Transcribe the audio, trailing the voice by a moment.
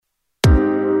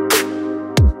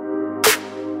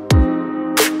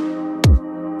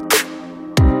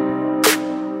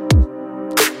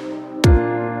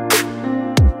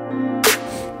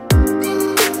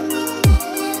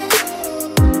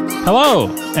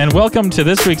Hello, and welcome to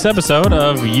this week's episode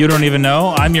of You Don't Even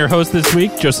Know. I'm your host this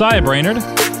week, Josiah Brainerd.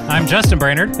 I'm Justin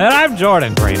Brainerd. And I'm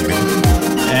Jordan Brainerd.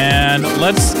 And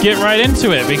let's get right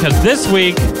into it, because this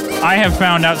week I have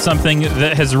found out something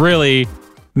that has really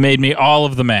made me all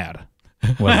of the mad.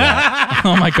 What's that?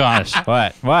 Oh my gosh.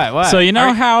 What? So you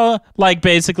know how, like,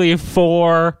 basically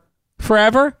for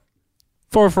forever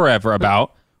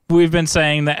about, we've been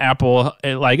saying that Apple,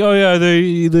 like, oh yeah,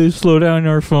 they slow down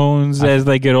our phones as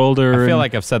they get older. I feel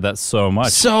like I've said that so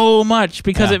much.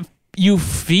 Because you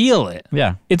feel it.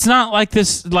 Yeah. It's not like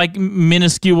this like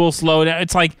minuscule slowdown.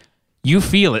 It's like you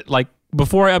feel it. Like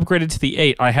before I upgraded to the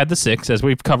 8, I had the 6, as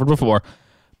we've covered before,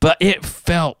 but it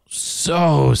felt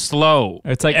so slow.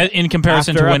 It's like in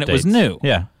comparison to when it was new.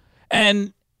 Yeah.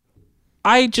 And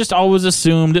I just always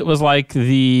assumed it was like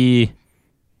the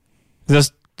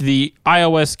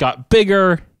iOS got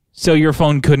bigger, so your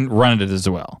phone couldn't run it as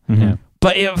well. Mm-hmm. Yeah.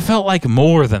 But it felt like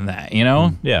more than that, you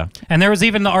know? Yeah. And there was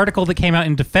even the article that came out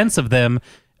in defense of them,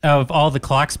 of all the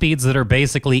clock speeds that are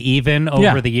basically even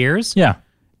over the years. Yeah.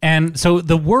 And so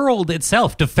the world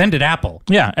itself defended Apple.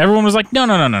 Yeah. Everyone was like,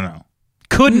 no.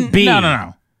 Couldn't be.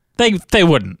 No. They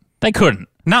wouldn't. They couldn't.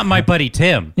 Not my buddy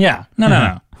Tim. Yeah.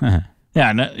 No.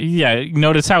 Yeah.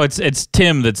 Notice how it's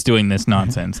Tim that's doing this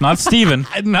nonsense, not Steven.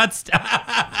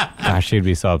 Gosh, he'd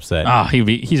be so upset. Oh,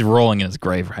 he's rolling in his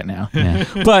grave right now. Yeah.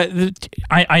 But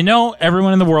I know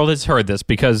everyone in the world has heard this,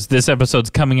 because this episode's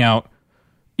coming out,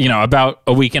 about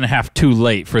a week and a half too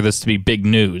late for this to be big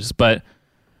news. But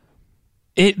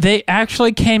they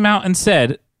actually came out and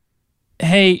said,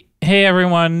 hey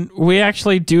everyone, we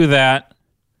actually do that.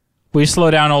 We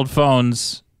slow down old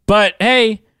phones. But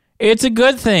hey, it's a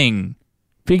good thing,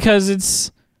 because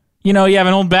it's, you have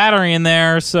an old battery in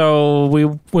there, so we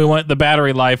want the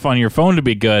battery life on your phone to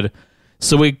be good.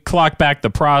 So we clock back the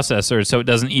processor so it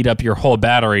doesn't eat up your whole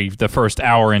battery the first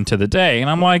hour into the day. And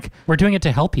I'm like, we're doing it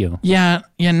to help you. Yeah,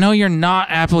 no, you're not,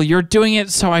 Apple. You're doing it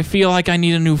so I feel like I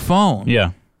need a new phone.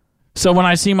 Yeah. So when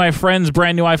I see my friend's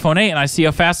brand new iPhone 8 and I see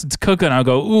how fast it's cooking, I'll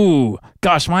go, ooh,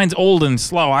 gosh, mine's old and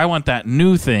slow. I want that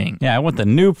new thing. Yeah, I want the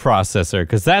new processor,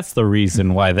 because that's the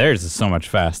reason why theirs is so much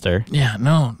faster. Yeah,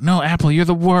 no, Apple, you're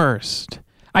the worst.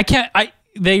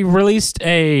 They released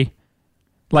a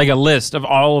list of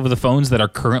all of the phones that are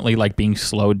currently being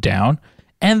slowed down,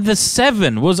 and the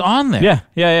 7 was on there.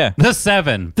 Yeah. The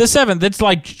 7. The 7, that's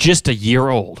just a year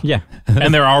old. Yeah.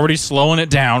 And they're already slowing it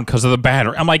down because of the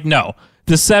battery. I'm like, no.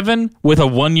 The 7 with a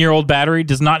 1-year-old battery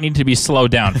does not need to be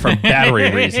slowed down for battery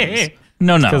reasons.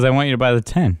 No. Because I want you to buy the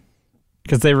 10.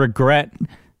 Because they regret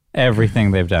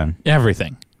everything they've done.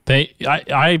 Everything.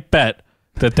 I bet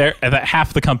that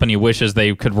half the company wishes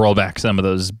they could roll back some of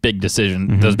those big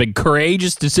decisions, those big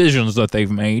courageous decisions that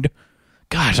they've made.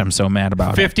 Gosh, I'm so mad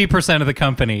about 50% of the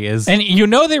company is... And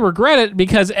they regret it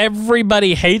because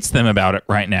everybody hates them about it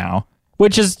right now,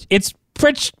 which is, it's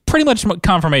pretty much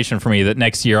confirmation for me that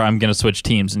next year I'm going to switch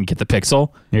teams and get the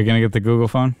Pixel. You're going to get the Google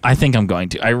phone? I think I'm going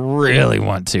to. I really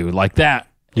want to. Like that.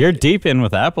 You're deep in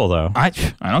with Apple, though. I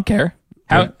don't care.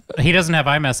 He doesn't have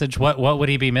iMessage. What would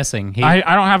he be missing? I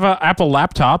don't have an Apple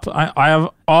laptop. I have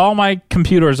all my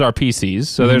computers are PCs,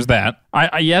 so there's that.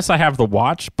 Yes, I have the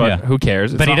watch, but who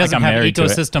cares? It's but he not doesn't like have I'm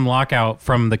ecosystem lockout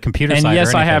from the computer and side. And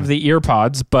yes, or I have the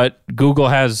earpods, but Google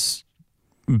has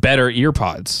better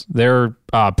earpods. Their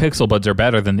Pixel Buds are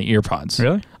better than the earpods.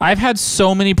 Really? I've had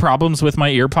so many problems with my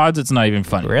earpods, it's not even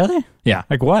funny. Really? Yeah.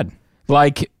 Like what?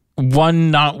 Like one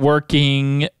not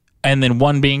working, and then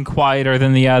one being quieter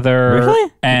than the other.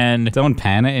 Really? And someone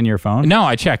pan it in your phone? No,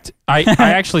 I checked. I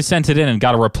actually sent it in and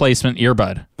got a replacement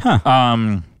earbud. Huh.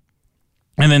 And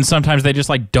then sometimes they just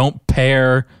don't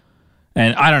pair,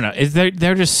 and I don't know.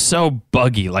 They're just so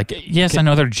buggy. Yes, I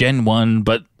know they're Gen 1,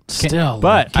 but still.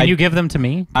 But can you give them to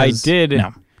me? I did.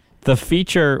 No. The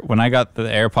feature, when I got the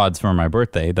AirPods for my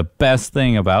birthday, the best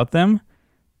thing about them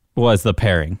was the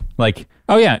pairing.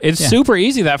 Oh yeah, it's super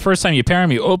easy. That first time you pair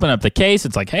them, you open up the case.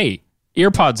 It's like, hey,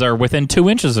 earpods are within 2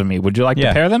 inches of me. Would you like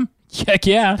to pair them? Heck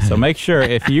yeah. So make sure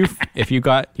if you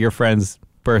got your friend's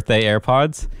birthday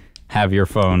AirPods, have your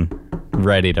phone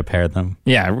ready to pair them.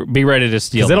 Yeah, be ready to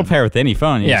steal. Because it'll pair with any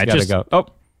phone. You just gotta go. Oh.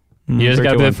 You just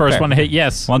got to be the first one to hit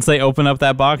yes. Once they open up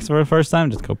that box for the first time,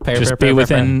 just go pair. Just be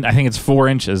within, I think it's 4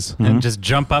 inches. And just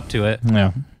jump up to it.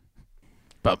 Yeah.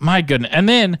 But my goodness. And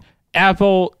then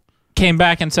Apple came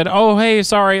back and said, oh, hey,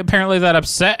 sorry, apparently that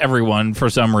upset everyone for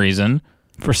some reason.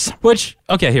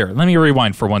 Okay, here, let me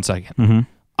rewind for 1 second. Mm-hmm.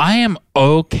 I am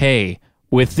okay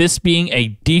with this being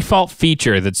a default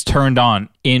feature that's turned on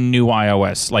in new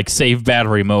iOS, like save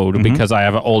battery mode because I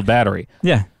have an old battery.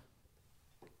 Yeah.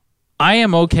 I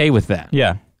am okay with that.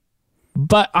 Yeah.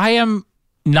 But I am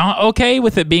not okay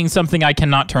with it being something I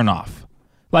cannot turn off.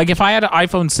 Like if I had an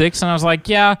iPhone 6 and I was like,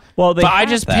 yeah, Well, they but I have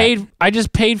just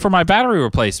that. paid for my battery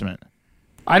replacement.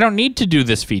 I don't need to do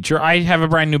this feature. I have a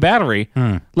brand new battery.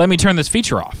 Let me turn this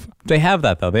feature off. They have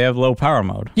that, though. They have low power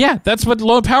mode. Yeah, that's what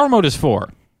low power mode is for.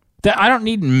 That I don't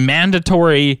need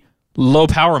mandatory low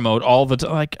power mode all the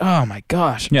time. Like, oh my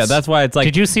gosh. Yeah, that's why it's like,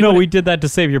 Did you see no, what we did that to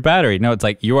save your battery. No, it's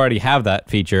like you already have that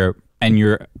feature and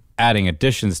you're adding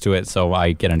additions to it, so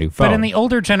I get a new phone. But in the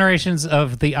older generations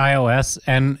of the iOS,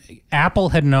 and Apple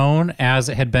had known, as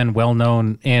it had been well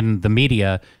known in the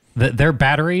media, that their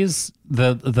batteries,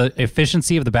 the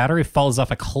efficiency of the battery falls off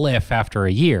a cliff after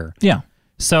a year. Yeah.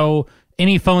 So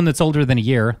any phone that's older than a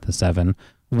year, the 7,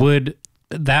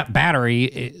 that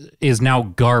battery is now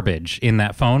garbage in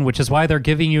that phone, which is why they're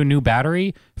giving you a new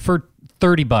battery for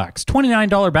 $30,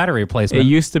 $29 battery it replacement.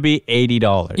 used to be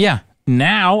 $80. Yeah.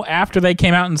 Now, after they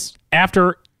came out and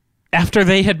after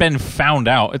they had been found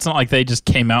out, it's not like they just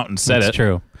came out and said That's it.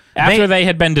 true. After they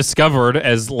had been discovered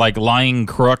as like lying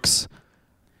crooks.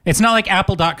 It's not like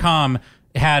Apple.com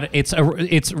had its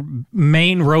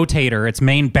main rotator, its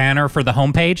main banner for the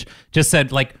homepage, just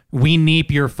said like, we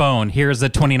neep your phone. Here's a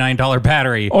 $29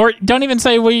 battery. Or don't even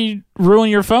say we ruin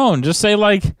your phone. Just say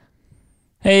like,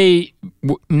 hey,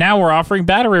 now we're offering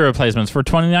battery replacements for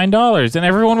 $29. And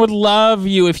everyone would love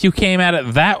you if you came at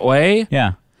it that way.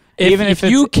 Yeah. If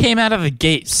you came out of the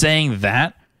gate saying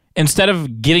that, instead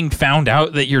of getting found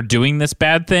out that you're doing this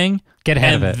bad thing, Get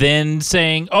ahead of it. and then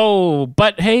saying, oh,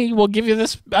 but hey, we'll give you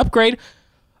this upgrade.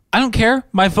 I don't care.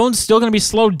 My phone's still going to be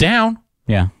slowed down.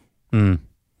 Yeah.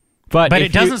 But But if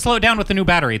it doesn't slow down with the new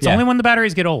battery. It's Yeah. only when the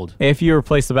batteries get old. If you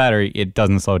replace the battery, it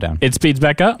doesn't slow down. It speeds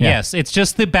back up? Yes, it's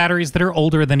just the batteries that are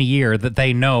older than a year that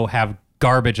they know have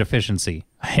garbage efficiency.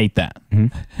 I hate that.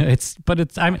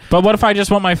 But But what if I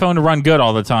just want my phone to run good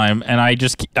all the time and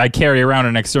I carry around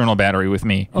an external battery with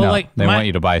me? Oh, No, like they my, want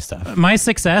you to buy stuff. my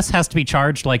 6S has to be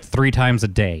charged like 3 times a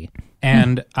day,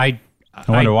 and I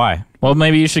wonder why. Well,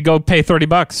 maybe you should go pay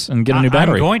 $30 and get a new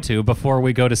battery. I'm going to before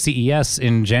we go to CES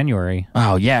in January.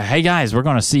 Oh, yeah. Hey, guys, we're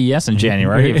going to CES in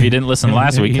January. If you didn't listen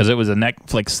last week because it was a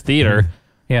Netflix theater.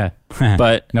 Yeah,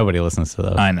 But Nobody listens to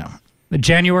those. I know.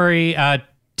 January 10th,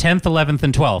 11th,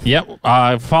 and 12th.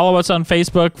 Yep. Follow us on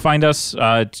Facebook. Find us.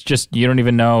 It's just You Don't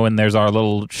Even Know, and there's our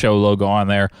little show logo on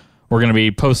there. We're going to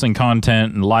be posting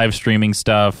content and live streaming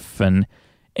stuff and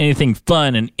anything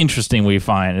fun and interesting we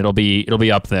find. It'll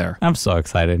be up there. I'm so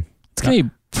excited. It's going to be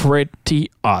pretty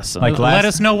awesome. Like Let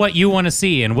us know what you want to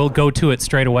see, and we'll go to it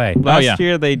straight away. Last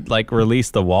year, they like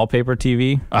released the wallpaper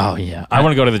TV. oh, yeah. I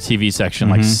want to go to the TV section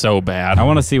like so bad. I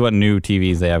want to see what new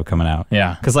TVs they have coming out.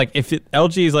 Yeah. Because like if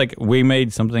LG is like, we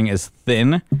made something as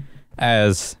thin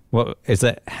as, what is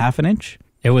it, half an inch?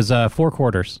 It was 4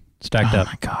 quarters stacked Oh, up.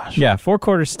 my gosh. Yeah, 4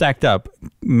 quarters stacked up,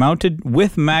 mounted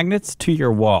with magnets to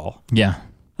your wall. Yeah.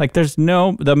 Like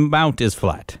the mount is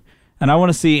flat. And I want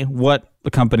to see what the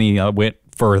company went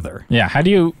further. Yeah. How do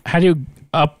you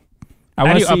up I How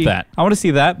want do to you up that? I want to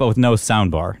see that, but with no sound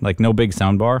bar, like no big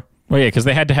sound bar. Well, yeah, because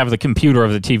they had to have the computer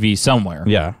of the TV somewhere.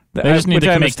 Yeah, They just need which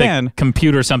to I make the understand.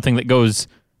 computer something that goes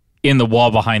in the wall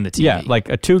behind the TV. Yeah, like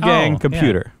a 2-gang Oh,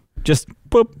 computer. Just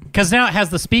boop. Because now it has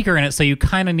the speaker in it, so you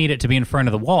kind of need it to be in front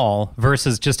of the wall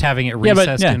versus just having it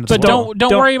recessed into the but wall.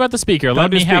 don't worry about the speaker.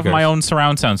 Let do me have speakers. my own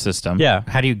surround sound system. Yeah,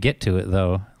 How do you get to it,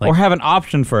 though? Like, or have an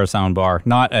option for a sound bar,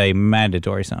 not a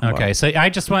mandatory sound bar. okay, so I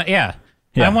just want, Yeah.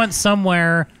 I want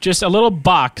somewhere. Just a little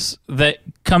box that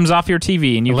comes off your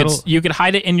TV, and you could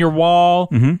hide it in your wall.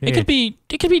 Mm-hmm. It could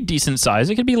be decent size.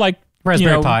 It could be like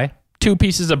Raspberry Pi. 2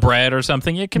 pieces of bread or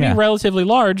something. It can Yeah. be relatively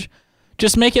large.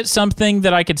 Just make it something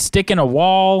that I could stick in a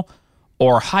wall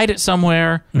or hide it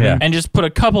somewhere Yeah. and just put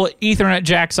a couple of Ethernet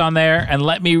jacks on there and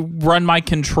let me run my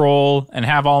control and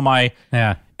have all my...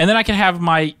 Yeah. And then I can have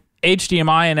my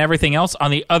HDMI and everything else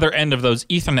on the other end of those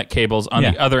Ethernet cables on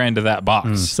Yeah. the other end of that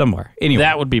box. Somewhere. Anyway.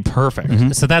 That would be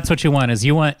perfect. So that's what you want is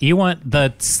you want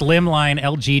the slimline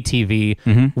LG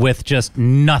TV with just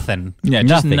nothing. Yeah,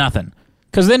 just nothing.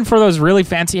 Because then for those really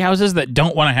fancy houses that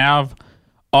don't want to have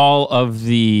all of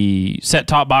the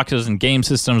set-top boxes and game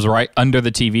systems right under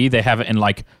the TV, they have it in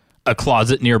like a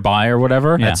closet nearby or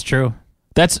whatever. That's true.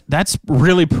 That's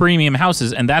really premium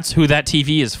houses, and that's who that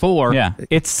TV is for. Yeah,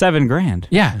 it's $7,000.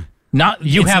 Yeah.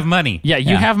 You have money. Yeah,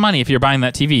 you have money if you're buying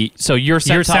that TV. So your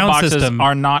set-top sound boxes system-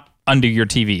 are not under your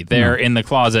TV. They're in the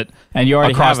closet And you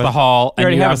already across have the hall, you and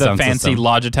already you have have a the sound fancy system.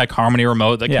 Logitech Harmony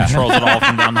remote that Yeah. controls it all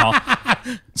from down the hall.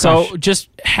 So just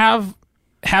have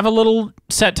a little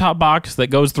set-top box that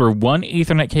goes through one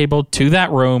Ethernet cable to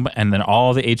that room, and then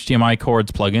all the HDMI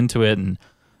cords plug into it, and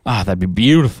that'd be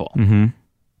beautiful. Mm-hmm.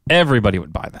 Everybody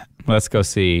would buy that. Let's go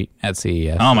see at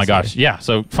CES. Oh my gosh. Yeah.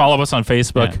 So follow us on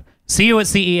Facebook. Yeah. See you at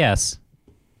CES.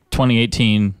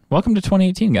 2018. Welcome to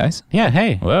 2018, guys. Yeah,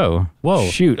 hey. Whoa. Whoa.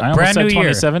 Shoot. I almost Brand said new year.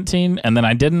 2017, and then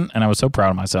I didn't, and I was so proud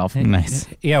of myself. Nice.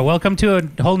 Yeah, welcome to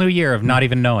a whole new year of not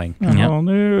even knowing. Yeah. Oh,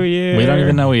 New Year. We don't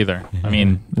even know either. I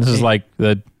mean, this is like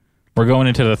we're going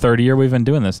into the third year we've been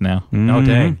doing this now. No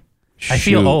dang. I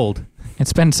feel Shoot. old.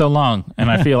 It's been so long, and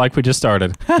I feel like we just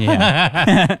started.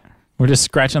 Yeah. We're just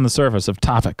scratching the surface of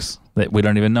topics that we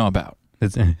don't even know about.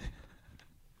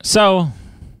 So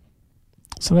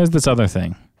there's this other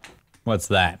thing. What's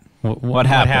that? What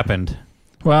happened?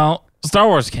 Well, Star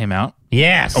Wars came out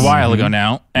Yes. a while ago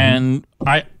now, and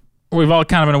we've all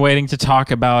kind of been waiting to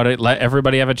talk about it, let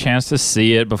everybody have a chance to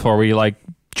see it before we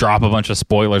drop a bunch of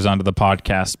spoilers onto the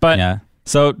podcast. But Yeah.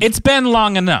 So it's been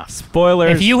long enough.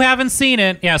 spoilers. If you haven't seen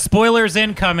it, yeah, spoilers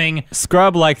incoming.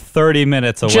 scrub like 30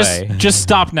 minutes away. Just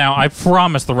stop now. I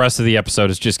promise the rest of the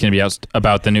episode is just going to be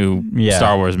about the new Yeah.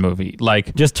 Star Wars movie.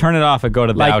 Just turn it off and go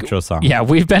to the outro song. Yeah,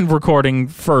 we've been recording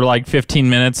for 15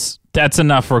 minutes. That's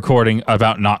enough recording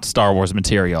about not Star Wars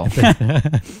material.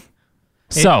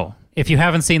 So, If you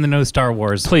haven't seen the new Star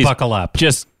Wars, please buckle up.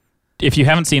 Just if you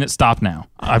haven't seen it, stop now.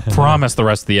 I promise the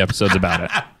rest of the episode's about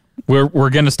it. We're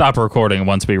going to stop recording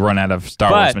once we run out of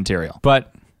Star Wars material.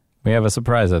 But we have a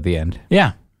surprise at the end.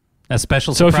 Yeah. A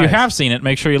special So surprise. if you have seen it,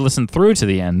 make sure you listen through to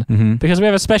the end because we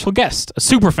have a special guest, a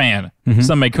super fan,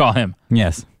 some may call him.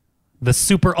 Yes. the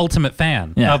super ultimate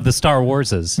fan Yeah. of the Star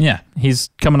Warses. Yeah, he's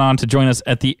coming on to join us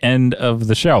at the end of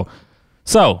the show.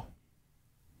 So,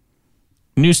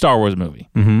 new Star Wars movie.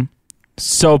 Mm-hmm.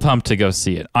 So pumped to go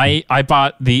see it. I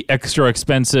bought the extra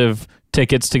expensive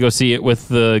tickets to go see it with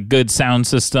the good sound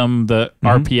system, the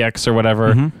RPX or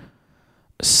whatever.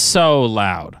 So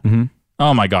loud.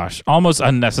 Oh my gosh. Almost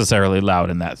unnecessarily loud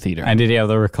in that theater. And did you have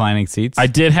the reclining seats? I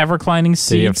did have reclining seats.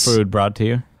 Did you have food brought to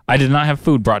you? I did not have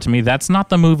food brought to me. That's not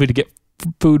the movie to get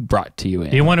food brought to you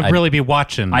in. You want to really be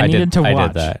watching. I needed to watch. I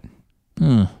did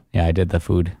that. Yeah, I did the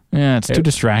food. Yeah, it's too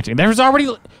distracting. There was already,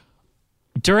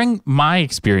 during my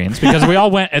experience, because we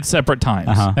all went at separate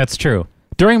times. That's true.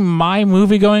 During my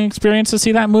movie-going experience to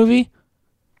see that movie,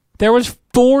 there was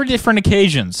 4 different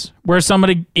occasions where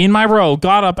somebody in my row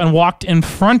got up and walked in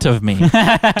front of me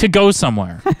to go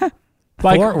somewhere.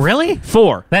 Like 4? Really?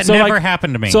 4. That So, never like,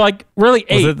 happened to me. So like really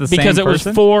 8 it the same because it was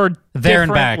person? 4 There and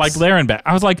different, backs. like there and back.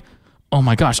 I was like, oh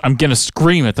my gosh, I'm gonna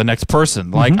scream at the next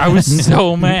person. Like I was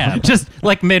so mad. Just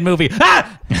like mid-movie.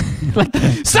 Ah!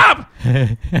 Stop!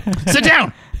 Sit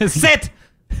down. Sit!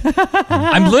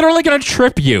 I'm literally gonna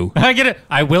trip you. I get it.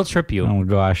 I will trip you. Oh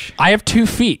gosh. I have 2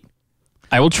 feet.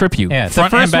 I will trip you. Yeah,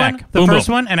 front the first and back. one, the Boom, first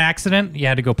boom. one, an accident. You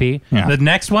had to go pee. Yeah. The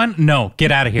next one, no, get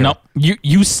out of here. No,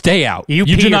 you stay out. you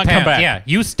do pee your not come pants. back. Yeah,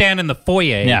 you stand in the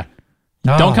foyer. Yeah.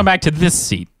 Oh. Don't come back to this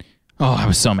seat. Oh, I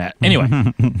was so mad. Anyway,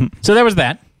 so there was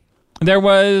that. There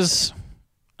was,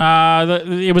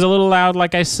 it was a little loud,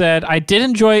 like I said. I did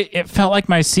enjoy. It felt like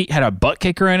my seat had a butt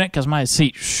kicker in it because my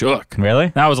seat shook. Really?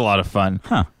 That was a lot of fun.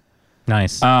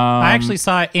 Nice. I actually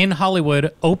saw it in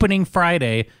Hollywood opening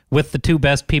Friday with the 2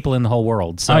 best people in the whole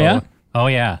world. So, Oh, yeah? Oh,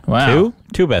 yeah. Wow.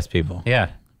 2 best people.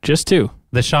 Yeah. Just 2.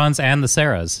 The Seans and the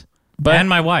Sarahs. But- and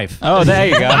my wife. Oh, there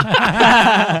you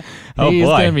go. Oh He's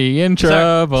boy. gonna be in Sorry,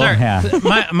 trouble. sorry.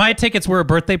 Yeah. my tickets were a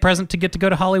birthday present to get to go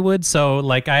to Hollywood. So,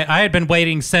 like, I had been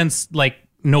waiting since, like,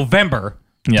 November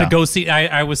Yeah. to go see.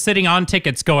 I was sitting on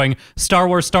tickets going, Star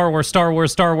Wars, Star Wars, Star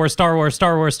Wars, Star Wars, Star Wars,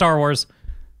 Star Wars, Star Wars.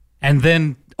 And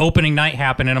then opening night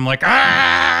happened, and I'm like,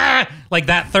 ah! Like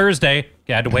that Thursday,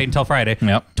 I had to wait until Friday.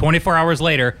 Yep. 24 hours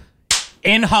later,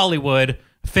 in Hollywood,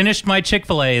 finished my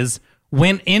Chick-fil-A's,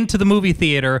 went into the movie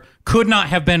theater, could not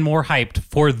have been more hyped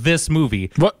for this movie.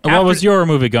 What was your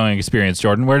movie going experience,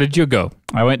 Jordan? Where did you go?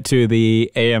 I went to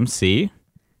the AMC,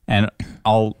 and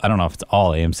I don't know if it's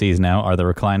all AMCs now, are the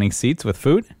reclining seats with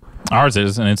food. Ours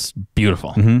is, and it's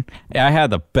beautiful. Yeah, I had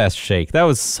the best shake. That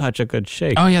was such a good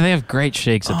shake. Oh yeah, they have great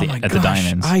shakes at the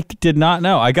dine-ins. I did not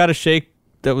know. I got a shake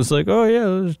that was like, oh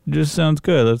yeah, this just sounds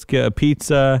good. Let's get a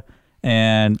pizza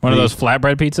and One of those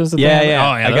flatbread pizzas. That they Yeah, have? yeah.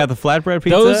 Oh, yeah. I got the flatbread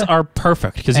pizza. Those are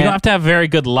perfect because you don't have to have very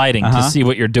good lighting to see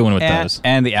what you're doing with those.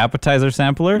 And the appetizer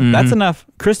sampler. That's enough.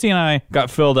 Christy and I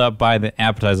got filled up by the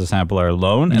appetizer sampler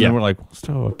alone, and Yeah. then we're like, let's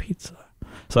do a pizza.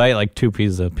 So I ate like 2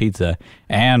 pieces of pizza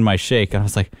and my shake, and I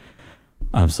was like,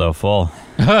 I'm so full.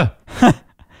 And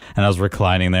I was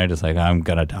reclining there, just like, I'm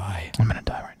gonna die. I'm gonna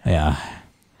die right now.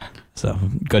 Yeah. So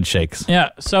good shakes. Yeah.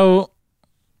 So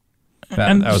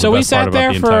That was so the we best part sat about there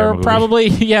the entire for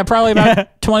movie. probably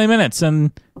about 20 minutes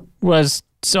and was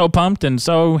so pumped and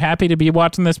so happy to be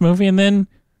watching this movie, and then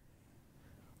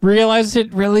realized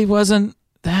it really wasn't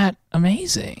that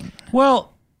amazing.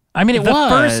 Well, I mean, it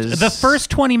was. the first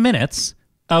 20 minutes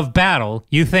of battle,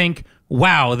 you think,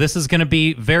 wow, this is going to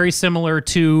be very similar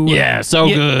to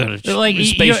good. Like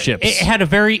Spaceships. It had a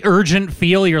very urgent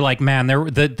feel. You're like, man,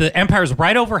 the Empire's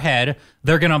right overhead.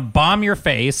 They're going to bomb your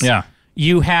face. Yeah.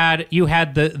 You had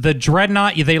the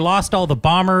dreadnought. They lost all the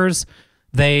bombers.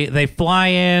 They fly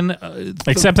in.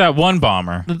 Except that one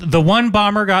bomber. The one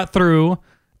bomber got through,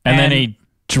 And then he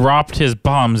dropped his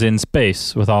bombs in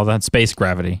space with all that space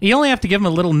gravity. You only have to give them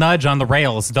a little nudge on the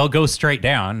rails. They'll go straight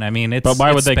down. I mean, it's But why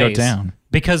it's would they go space. down?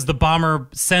 Because the bomber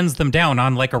sends them down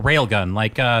on like a rail gun,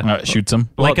 like Shoots them.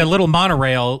 like a little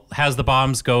monorail has the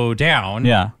bombs go down.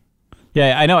 Yeah.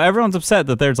 Yeah, I know everyone's upset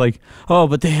that there's like, oh,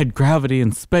 but they had gravity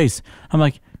in space. I'm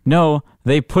like, no,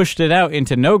 they pushed it out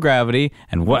into no gravity.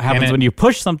 And what happens when you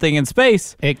push something in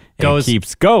space? It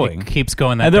keeps going. It keeps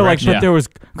going that And they're direction. like, but there was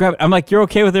gravity. I'm like, you're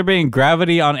okay with there being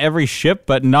gravity on every ship,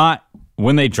 but not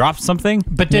when they drop something?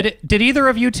 But did either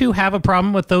of you two have a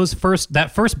problem with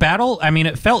that first battle? I mean,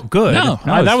 it felt good. No,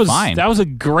 No, that was fine. That was a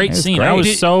great scene. great. I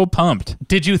was so pumped.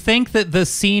 Did you think that the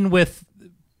scene with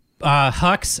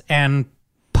Hux and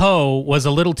Poe was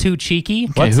a little too cheeky?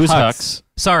 Okay, What's who's Hux? Hux?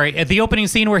 Sorry, at the opening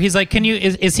scene where he's like, "Can you?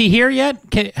 Is he here yet?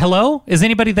 Hello, is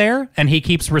anybody there?" And he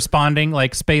keeps responding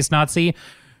like space Nazi.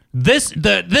 This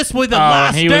was the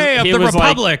last day of the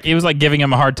Republic. He was like giving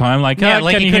him a hard time. Like, Yeah,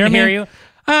 like can he you couldn't hear hear me?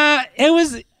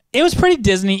 you. It was pretty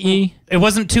Disney-y. It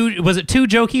wasn't too. Was it too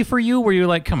jokey for you? Were you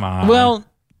like, "Come on"? Well,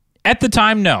 at the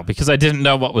time, no, because I didn't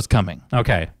know what was coming.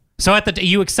 okay. So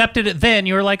you accepted it then.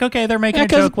 You were like, "Okay, they're making a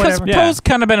Because joke, whatever." Poe's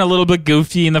kind of been a little bit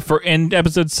goofy in in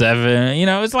episode 7. You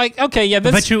know, it's like, okay, yeah,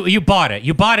 this. But you bought it.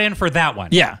 You bought in for that one.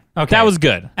 Yeah, Okay. that was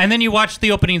good. And then you watch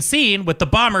the opening scene with the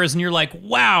bombers, and you're like,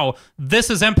 "Wow, this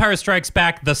is Empire Strikes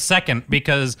Back the second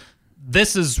because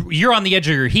you're on the edge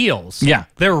of your heels." Yeah.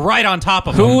 They're right on top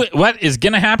of them. What is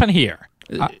gonna happen here?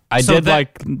 I So did that-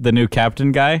 like the new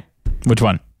captain guy, Which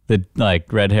one? the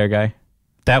like red hair guy.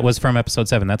 That was from episode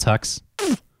 7. That's Hux.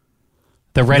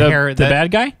 The red hair, the bad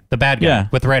guy. the bad guy Yeah.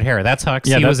 with red hair. That's Hux.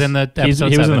 Yeah, he was that's- in the He episode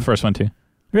was 7. in the first one too.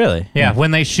 Really? Yeah,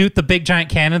 when they shoot the big giant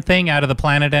cannon thing out of the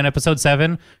planet in episode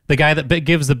 7, the guy that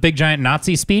gives the big giant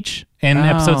Nazi speech in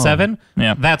episode 7,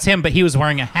 Yeah. that's him, but he was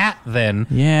wearing a hat then,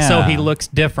 Yeah. so he looks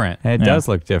different. It does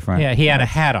look different. Yeah, he had a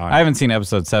hat on. I haven't seen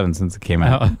episode 7 since it came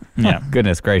out. Oh. Yeah.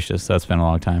 Goodness gracious, that's been a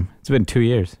long time. It's been 2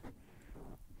 years.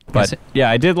 But Yes. yeah,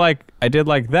 I did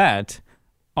like that.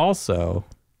 Also,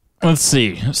 Let's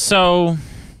see. So,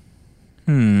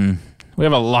 we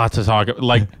have a lot to talk about.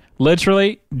 Like,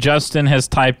 literally, Justin has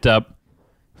typed up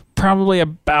probably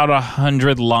about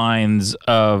 100 lines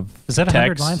of Is that 100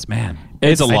 text. lines? Man.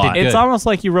 It's a lot. it's good. almost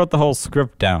like you wrote the whole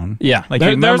script down. Yeah. like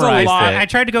There- you there's a memorized lot- it. I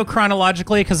tried to go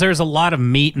chronologically because there's a lot of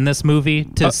meat in this movie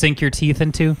to sink your teeth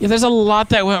into. Yeah, there's a lot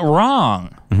that went wrong.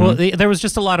 Well, there was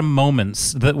just a lot of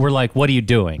moments that were like, what are you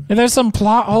doing? Yeah, there's some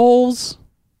plot holes.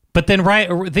 But then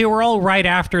they were all right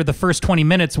after the first 20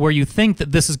 minutes where you think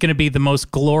that this is going to be the most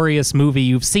glorious movie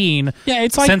you've seen Yeah,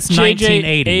 it's like since J.J.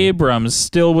 1980. Abrams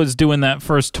still was doing that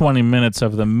first 20 minutes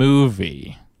of the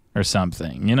movie or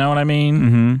something. You know what I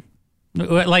mean?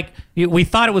 Like, we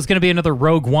thought it was going to be another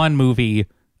Rogue One movie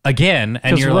again,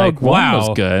 and Because you're Rogue like, One wow. was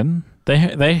good. They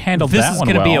handled This that is one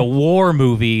going to be a well. war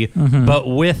movie, but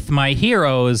with my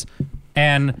heroes.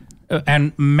 And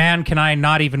man, can I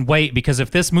not even wait, because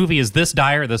if this movie is this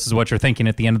dire, this is what you're thinking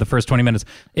at the end of the first 20 minutes.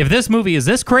 If this movie is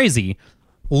this crazy,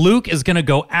 Luke is going to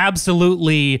go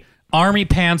absolutely army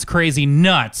pants crazy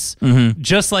nuts,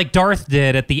 just like Darth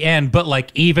did at the end, but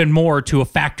like even more to a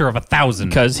factor of 1,000.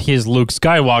 Because he's Luke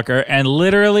Skywalker, and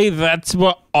literally that's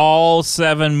what all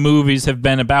 7 movies have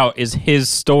been about, is his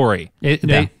story. And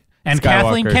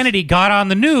Kathleen Skywalkers. Kennedy got on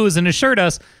the news and assured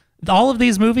us all of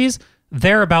these movies,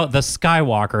 they're about the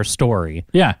Skywalker story.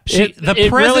 Yeah. The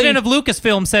president of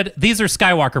Lucasfilm said these are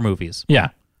Skywalker movies. Yeah.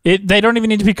 They don't even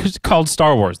need to be called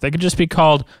Star Wars. They could just be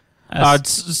called a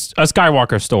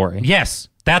Skywalker story. Yes,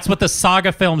 that's what the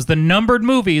saga films, the numbered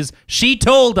movies, she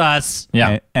told us.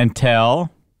 Yeah.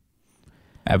 Until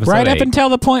episode Right up 8. until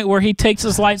the point where he takes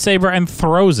his lightsaber and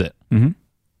throws it.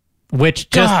 Which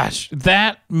Gosh,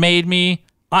 that made me...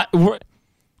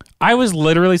 I was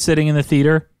literally sitting in the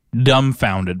theater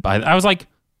dumbfounded by that. I was like...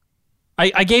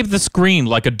 I gave the screen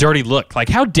like a dirty look. Like,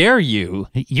 how dare you?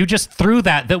 you just threw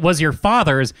that was your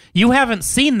father's. You haven't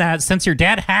seen that since your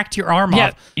dad hacked your arm Yeah,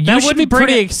 off. you That should be wouldn't bring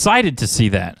pretty it- excited to see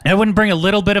that. That wouldn't bring a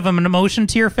little bit of an emotion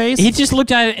to your face? He just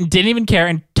looked at it and didn't even care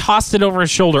and tossed it over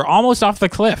his shoulder, almost off the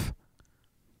cliff.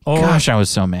 Or Gosh, I was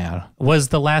so mad. was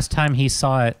the last time he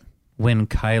saw it when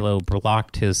Kylo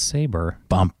blocked his saber?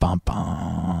 Bum, bum,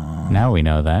 bum. Now we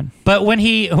know that. But when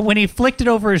he flicked it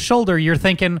over his shoulder, you're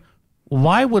thinking,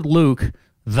 why would Luke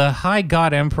the High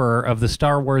God Emperor of the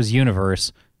Star Wars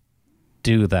universe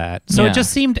do that? So Yeah. it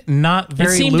just seemed not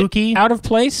very it seemed Luke-y. out of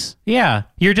place. Yeah,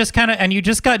 you're just kind of, and you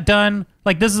just got done.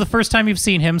 Like, this is the first time you've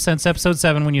seen him since episode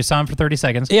 7 when you saw him for 30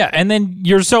 seconds. Yeah, and then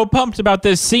you're so pumped about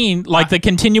this scene, like the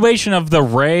continuation of the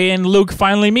Rey and Luke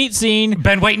finally meet scene.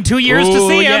 Been waiting 2 years to Ooh,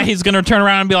 see him. yeah, he's gonna turn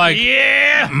around and be like,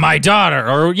 "Yeah, my daughter,"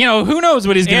 or who knows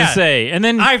what he's gonna Yeah. say, and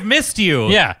then I've missed you.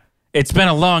 yeah, it's been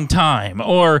a long time,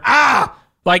 or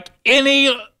like any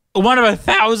one of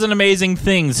 1,000 amazing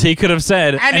things he could have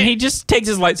said, and he just takes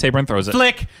his lightsaber and throws it.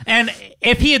 Flick. And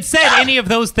if he had said any of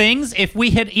those things,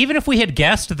 even if we had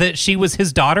guessed that she was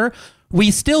his daughter, we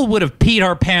still would have peed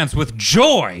our pants with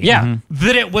joy. Yeah.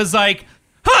 That it was like,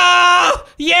 oh,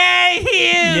 yay, he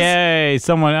is. Yay,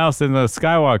 someone else in the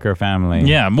Skywalker family.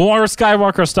 Yeah, more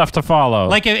Skywalker stuff to follow.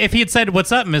 Like if he had said,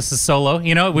 "What's up, Mrs. Solo?"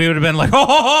 We would have been like,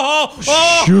 oh.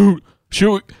 shoot.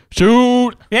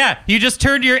 Yeah, you just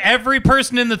turned every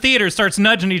person in the theater starts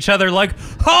nudging each other like,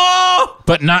 oh.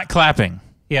 But not clapping.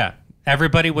 Yeah,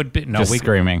 everybody would be Just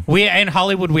screaming. We in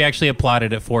Hollywood, we actually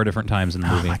applauded it 4 different times in the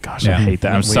movie. Oh my gosh, I hate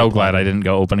that. I'm so glad I didn't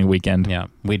go opening weekend. Yeah,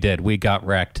 we did. We got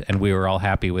wrecked, and we were all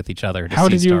happy with each other to How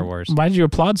see did Star Wars. Why did you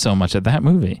applaud so much at that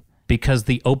movie? Because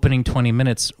the opening 20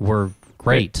 minutes were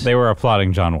great. They were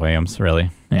applauding John Williams, really.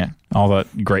 Yeah, all the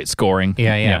great scoring.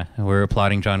 Yeah. We're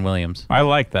applauding John Williams. I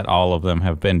like that all of them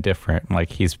have been different. Like,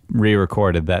 he's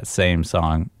re-recorded that same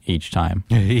song each time.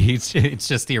 It's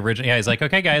just the original. Yeah, he's like,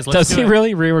 okay, guys, let's Does do he it.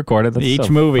 really re-record it? That's Each so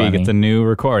movie funny. gets a new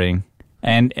recording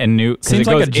and new. 'cause Seems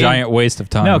it like goes a giant waste of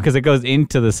time. No, because it goes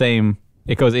into the same.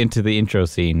 It goes into the intro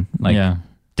scene, like yeah,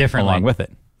 differently. along with it.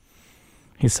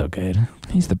 He's so good.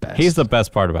 he's the best. He's the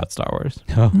best part about Star Wars.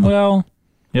 well,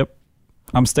 Yep,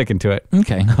 I'm sticking to it.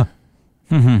 okay.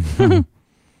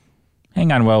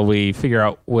 Hang on while we figure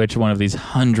out which one of these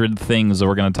 100 things that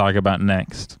we're going to talk about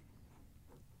next.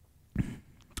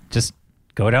 Just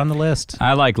go down the list.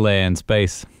 I like Leia in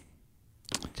space.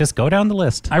 Just go down the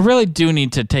list. I really do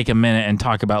need to take a minute and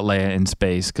talk about Leia in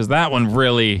space, because that one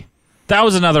really, that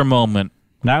was another moment.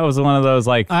 That was one of those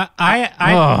like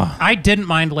I didn't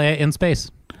mind Leia in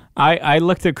space. I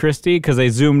looked at Christy because they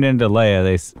zoomed into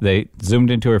Leia. They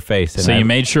zoomed into her face. And So you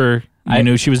made sure you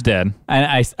knew she was dead.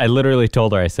 And I literally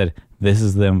told her, I said, this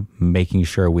is them making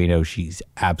sure we know she's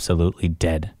absolutely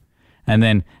dead. And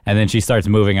then she starts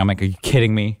moving. I'm like, are you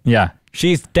kidding me? Yeah.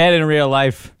 She's dead in real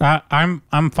life. I'm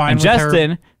fine And with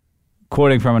Justin,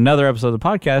 quoting from another episode of the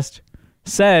podcast,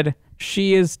 said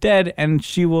she is dead and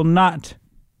she will not.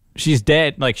 She's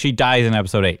dead. Like, she dies in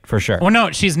episode 8 for sure. Well, no,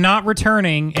 she's not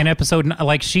returning in episode.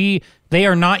 They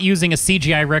are not using a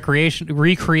CGI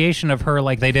recreation of her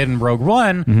like they did in Rogue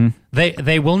One. Mm-hmm.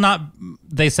 They will not.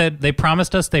 They said they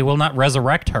promised us they will not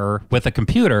resurrect her with a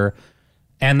computer,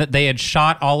 and that they had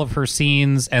shot all of her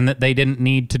scenes, and that they didn't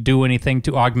need to do anything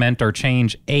to augment or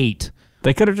change 8.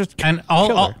 They could have just And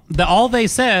killed her. all they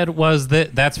said was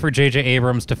that that's for J.J.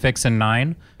 Abrams to fix in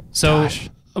 9. So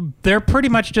they're pretty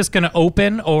much just going to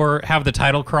open or have the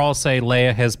title crawl say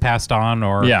Leia has passed on,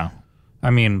 or Yeah. I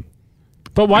mean,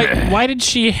 But why did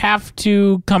she have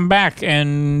to come back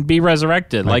and be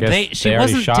resurrected? Like guess she they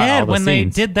already wasn't shot all dead the when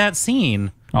scenes. they did that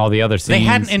scene. all the other scenes. They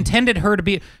hadn't intended her to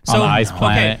be On the ice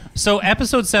planet. Okay, so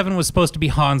episode 7 was supposed to be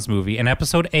Han's movie, and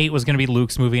episode 8 was going to be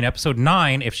Luke's movie, and episode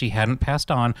 9, if she hadn't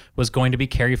passed on, was going to be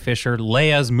Carrie Fisher,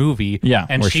 Leia's movie. Yeah,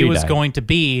 and where she she was died. going to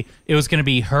be. It was going to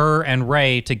be her and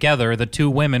Rey together, the two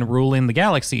women ruling the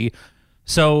galaxy.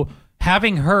 So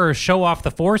having her show off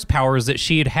the Force powers that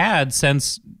she had had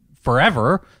since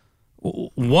forever,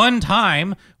 one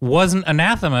time wasn't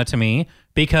anathema to me,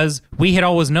 because we had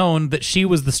always known that she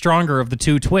was the stronger of the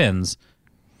two twins.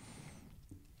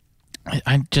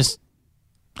 I don't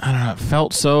know, it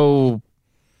felt so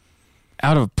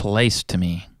out of place to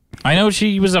me. I know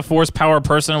she was a force power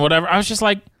person or whatever. I was just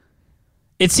like,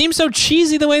 it seems so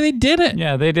cheesy the way they did it.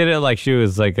 Yeah, they did it like she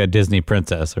was like a Disney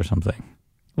princess or something.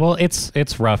 Well,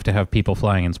 it's rough to have people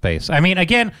flying in space. I mean,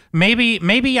 again,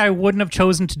 maybe I wouldn't have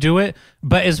chosen to do it,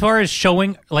 but as far as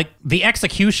showing, like, the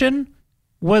execution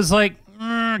was like,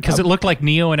 because it looked like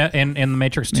Neo in The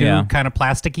Matrix 2, Yeah. kind of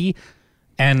plasticky,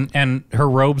 and her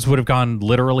robes would have gone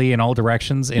literally in all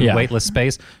directions in Yeah. weightless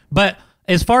space. But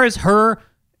as far as her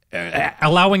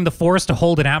allowing the Force to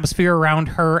hold an atmosphere around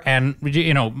her and,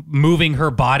 moving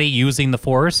her body using the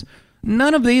Force,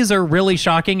 none of these are really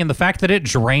shocking. And the fact that it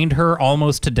drained her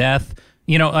almost to death,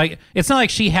 like, it's not like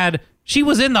she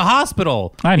was in the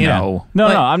hospital. I you know. No,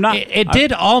 Like, I'm not. It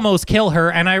did almost kill her,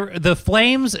 and the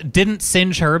flames didn't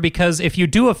singe her, because if you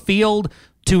do a field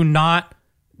to not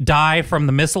die from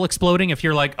the missile exploding, if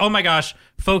you're like, oh my gosh,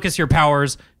 focus your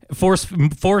powers, force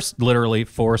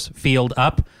field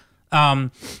up,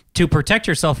 to protect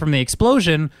yourself from the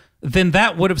explosion, then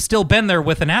that would have still been there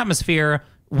with an atmosphere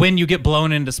when you get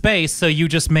blown into space. So you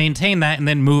just maintain that and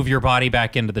then move your body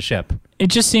back into the ship. It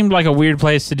just seemed like a weird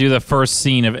place to do the first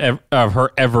scene of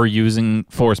her ever using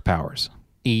force powers.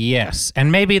 Yes,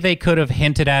 and maybe they could have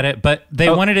hinted at it, but they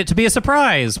wanted it to be a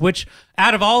surprise, which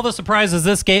out of all the surprises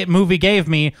this movie gave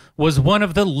me was one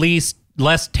of the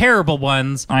less terrible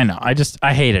ones. I know.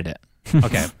 I hated it.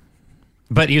 Okay.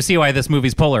 But you see why this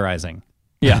movie's polarizing.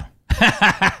 Yeah.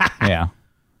 Yeah.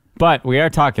 But we are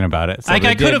talking about it. So Like,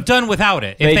 I could have done without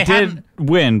it. If They they did hadn't.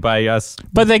 win by us.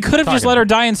 But they could have just let her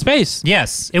die in space.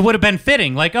 Yes, it would have been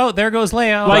fitting. Like, oh, there goes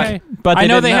Leia. Like, Okay. But I they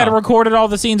know didn't they had know. recorded all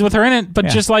the scenes with her in it, but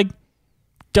Yeah. just like,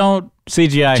 don't.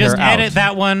 CGI Just her edit out.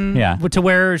 that one Yeah. to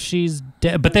where she's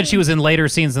dead. But then she was in later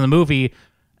scenes in the movie.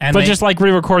 And But they- just like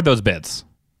re-record those bits.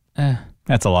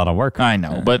 That's a lot of work. I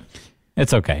know, but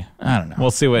It's okay. I don't know.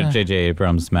 We'll see what J.J.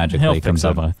 Abrams He'll magically fix comes it.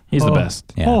 up with. He's the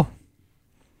best. Yeah.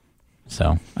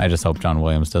 So I just hope John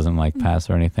Williams doesn't like pass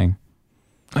or anything.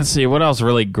 Let's see what else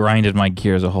really grinded my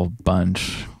gears a whole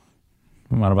bunch.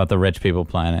 What about the rich people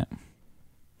planet?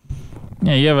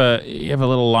 Yeah, you have a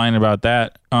little line about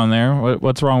that on there.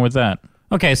 What's wrong with that?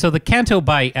 Okay, so the Canto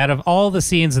Bight, out of all the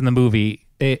scenes in the movie,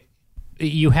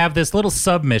 you have this little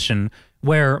submission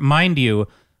where, mind you,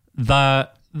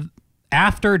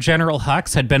 after General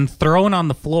Hux had been thrown on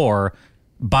the floor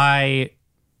by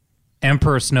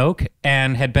Emperor Snoke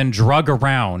and had been drug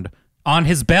around on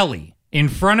his belly in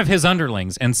front of his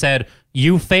underlings and said,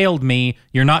 "You failed me.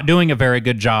 You're not doing a very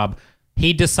good job."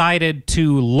 He decided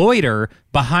to loiter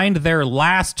behind their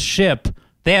last ship.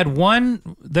 They had one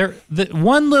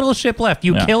little ship left.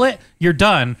 You kill it, you're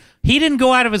done. He didn't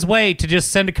go out of his way to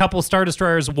just send a couple Star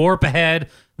Destroyers, warp ahead,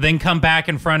 then come back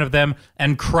in front of them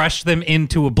and crush them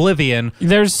into oblivion.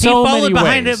 There's so he followed many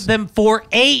behind ways. them for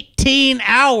 18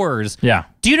 hours. Yeah.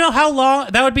 Do you know how long?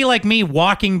 That would be like me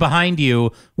walking behind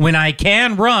you when I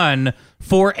can run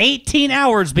for 18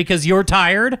 hours because you're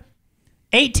tired.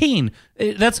 18.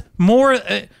 That's more.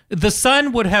 The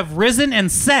sun would have risen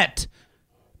and set.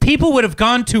 People would have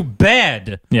gone to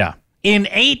bed Yeah. in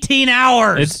 18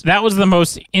 hours. That was the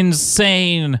most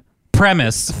insane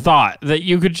Premise. thought that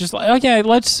you could just like, okay,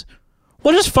 we'll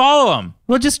just follow them.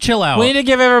 We'll just chill out. We need to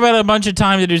give everybody a bunch of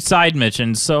time to do side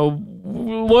missions, so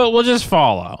we'll just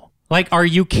follow. Like, are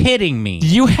you kidding me?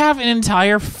 You have an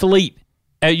entire fleet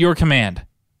at your command,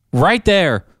 right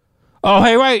there. Oh,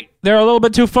 hey, wait, they're a little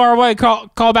bit too far away.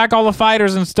 Call back all the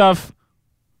fighters and stuff.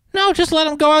 No, just let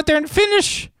them go out there and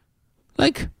finish.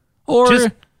 Or Just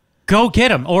go get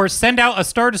them, or send out a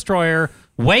Star Destroyer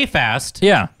way fast.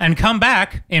 Yeah. and come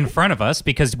back in front of us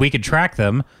because we could track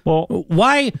them. Well,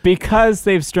 Why? because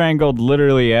they've strangled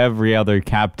literally every other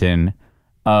captain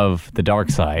of the dark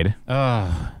side.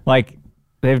 Like,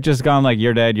 they've just gone like,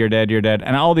 you're dead, you're dead, you're dead.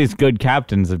 And all these good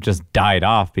captains have just died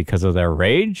off because of their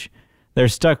rage. They're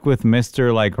stuck with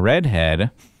Mr. like Redhead,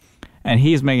 and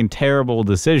he's making terrible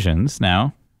decisions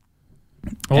now.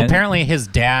 Well, And- apparently his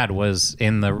dad was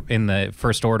in the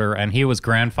First Order, and he was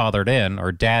grandfathered in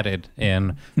or dadded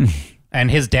in,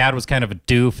 and his dad was kind of a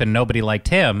doof, and nobody liked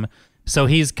him. So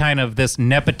he's kind of this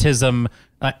nepotism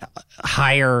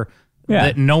hire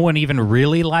that no one even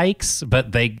really likes,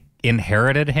 but they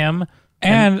inherited him.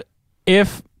 and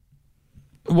if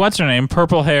what's her name,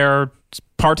 purple hair,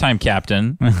 part-time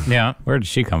captain, Yeah, Where did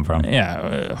she come from?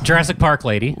 yeah, Jurassic Park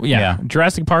lady. yeah,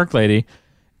 Jurassic Park lady.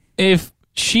 If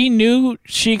she knew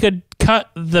she could cut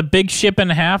the big ship in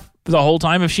half the whole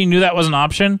time, if she knew that was an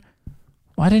option,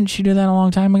 why didn't she do that a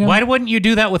long time ago? Why wouldn't you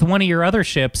do that with one of your other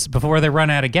ships before they run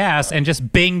out of gas and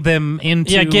just bing them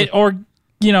into?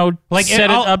 Like set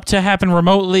it up to happen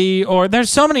remotely, or there's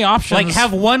so many options. Like,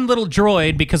 have one little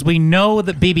droid, because we know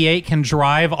that BB-8 can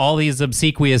drive all these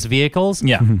obsequious vehicles.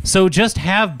 Yeah. So just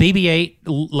have BB-8,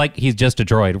 like, he's just a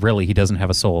droid. Really, he doesn't have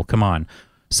a soul. Come on.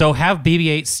 So have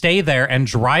BB-8 stay there and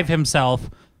drive himself.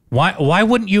 Why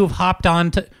wouldn't you have hopped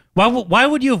on to... Why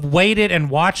would you have waited and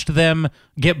watched them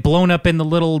get blown up in the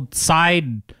little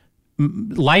side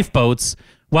lifeboats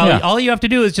while all you have to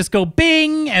do is just go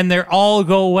bing and they all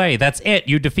go away? That's it.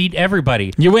 You defeat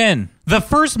everybody. you win. The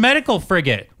first medical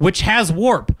frigate, which has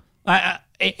warp,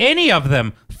 any of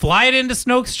them, fly it into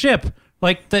Snoke's ship.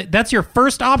 Like, that's your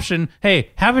first option.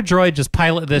 Hey, have a droid just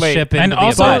pilot this ship into And the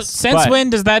also, abyss. since when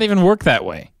does that even work that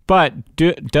way? But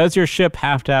does your ship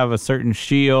have to have a certain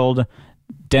shield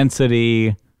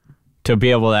density to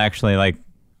be able to actually, like,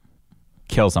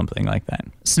 kill something like that?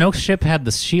 Snoke's ship had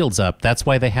the shields up. That's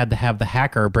why they had to have the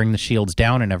hacker bring the shields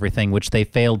down and everything, which they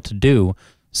failed to do.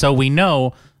 So we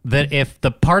know that if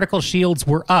the particle shields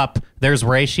were up, there's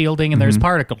ray shielding and there's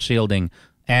particle shielding.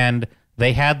 And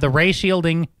They had the ray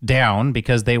shielding down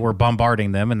because they were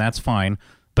bombarding them, and that's fine.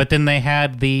 But then they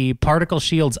had the particle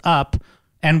shields up,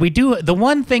 and the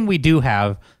one thing we do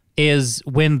have is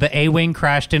when the A-Wing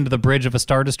crashed into the bridge of a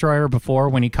Star Destroyer before,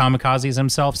 when he kamikazes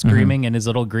himself screaming in his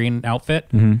little green outfit.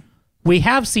 We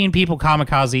have seen people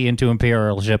kamikaze into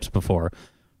Imperial ships before.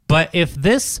 But if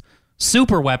this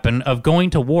super weapon of going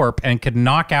to warp and could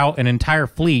knock out an entire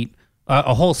fleet,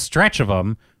 a whole stretch of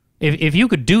them, if you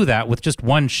could do that with just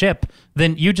one ship,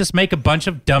 then you just make a bunch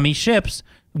of dummy ships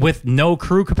with no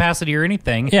crew capacity or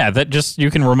anything. Yeah, that just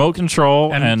you can remote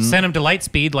control and send them to light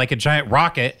speed like a giant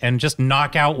rocket and just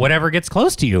knock out whatever gets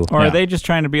close to you. Or are they just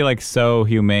trying to be like so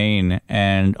humane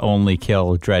and only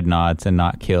kill dreadnoughts and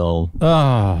not kill...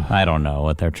 I don't know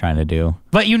what they're trying to do.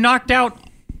 But you knocked out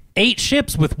 8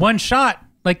 ships with one shot.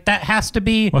 Like, that has to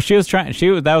be... Well,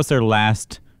 that was their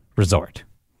last resort.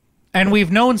 And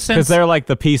we've known since... Because they're like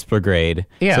the Peace Brigade.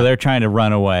 Yeah. So they're trying to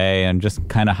run away and just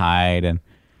kind of hide. And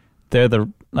they're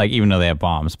even though they have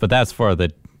bombs. But that's for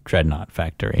the Dreadnought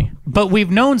factory. But we've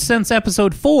known since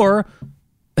episode 4...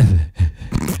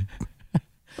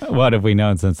 What have we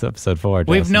known since episode 4,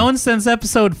 Justin? We've known since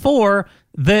episode 4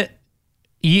 that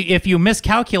if you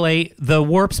miscalculate the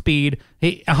warp speed...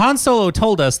 Han Solo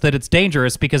told us that it's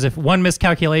dangerous because if one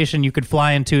miscalculation, you could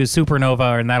fly into a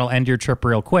supernova and that'll end your trip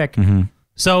real quick.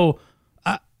 So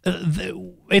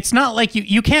it's not like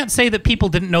you can't say that people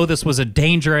didn't know this was a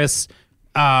dangerous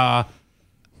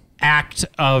act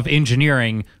of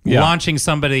engineering, launching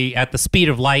somebody at the speed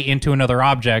of light into another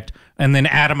object and then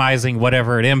atomizing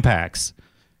whatever it impacts.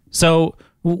 So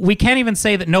we can't even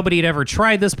say that nobody had ever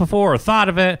tried this before or thought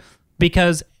of it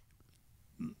because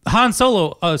Han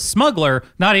Solo, a smuggler,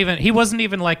 he wasn't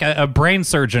even like a brain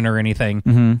surgeon or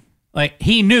anything. Like,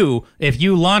 he knew if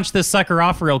you launch this sucker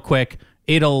off real quick,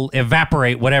 it'll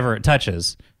evaporate whatever it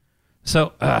touches.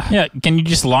 So, can you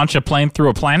just launch a plane through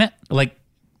a planet? Like,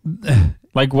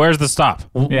 where's the stop?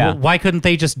 Why couldn't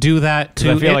they just do that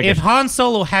too? If Han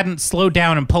Solo hadn't slowed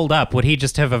down and pulled up, would he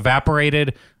just have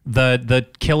evaporated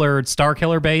the Star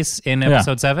Killer base in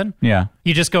episode 7? Yeah.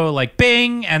 You just go like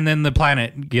bing, and then the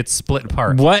planet gets split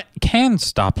apart. What can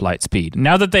stop light speed?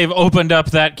 Now that they've opened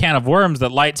up that can of worms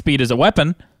that light speed is a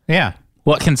weapon, yeah.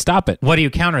 What can stop it? What do you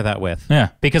counter that with? Yeah.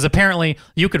 Because apparently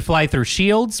you could fly through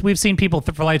shields. We've seen people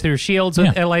fly through shields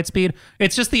at light speed.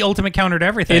 It's just the ultimate counter to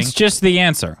everything. It's just the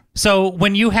answer. So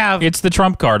when you have... It's the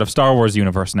trump card of Star Wars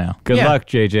universe now. Good luck,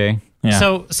 JJ.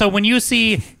 Yeah. So when you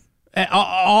see...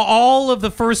 all of the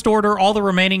First Order, all the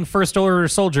remaining First Order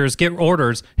soldiers get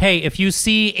orders. Hey, if you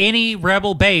see any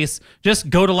rebel base, just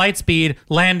go to light speed,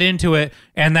 land into it,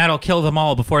 and that'll kill them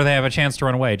all before they have a chance to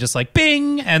run away. Just like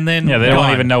bing, and then they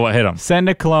don't even know what hit them. Send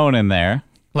a clone in there.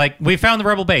 Like, we found the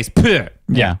rebel base. Puh.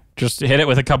 Yeah, just hit it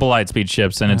with a couple light speed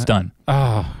ships, and it's done.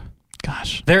 Oh.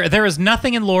 Gosh. There is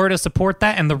nothing in lore to support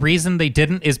that, and the reason they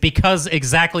didn't is because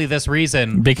exactly this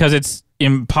reason. Because it's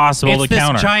impossible to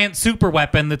counter. It's this giant super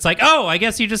weapon that's like, oh, I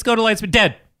guess you just go to light speed,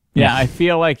 dead. Yeah, I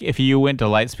feel like if you went to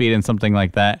light speed and something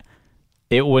like that,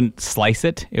 it wouldn't slice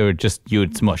it. It would you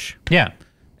would smush. Yeah.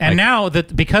 And now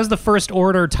that because the First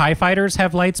Order TIE fighters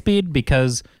have light speed,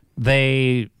 because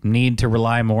they need to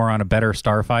rely more on a better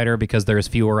starfighter because there's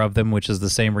fewer of them, which is the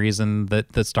same reason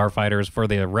that the starfighters for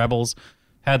the Rebels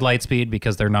had light speed,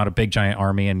 because they're not a big giant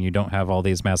army and you don't have all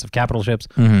these massive capital ships.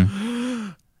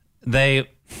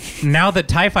 Now that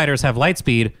TIE fighters have light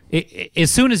speed, as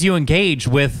soon as you engage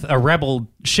with a rebel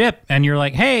ship and you're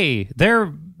like, hey,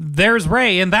 there's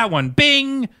Rey in that one,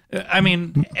 bing. I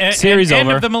mean, series end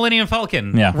over. of the Millennium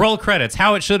Falcon. Yeah. Roll credits.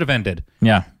 How it should have ended.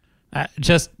 Yeah. It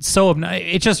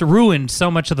just ruined so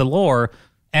much of the lore,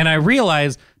 and I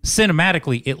realized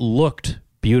cinematically it looked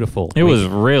beautiful. It was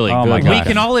really good. My God. We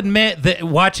can all admit that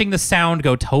watching the sound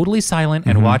go totally silent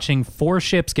and watching 4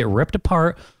 ships get ripped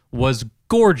apart was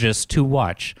gorgeous to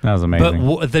watch. That was amazing.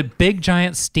 But the big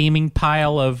giant steaming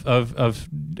pile of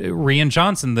Rian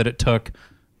Johnson that it took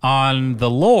on the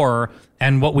lore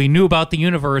and what we knew about the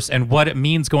universe and what it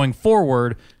means going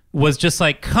forward was just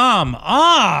like, come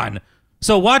on.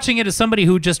 So watching it as somebody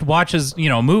who just watches,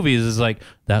 movies is like,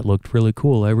 that looked really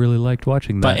cool. I really liked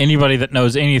watching that. But anybody that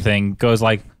knows anything goes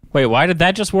like, wait, why did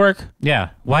that just work? Yeah.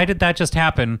 Why did that just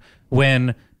happen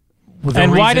when...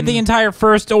 why did the entire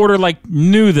First Order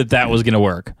knew that was going to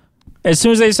work? As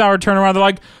soon as they saw her turn around, they're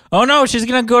like, oh no, she's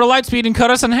going to go to light speed and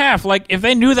cut us in half. Like, if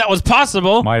they knew that was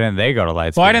possible, Why didn't they go to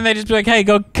light speed? why didn't they just be like, hey,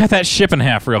 go cut that ship in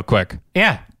half real quick?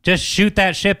 Yeah, just shoot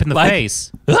that ship in the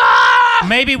face. Ah!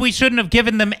 Maybe we shouldn't have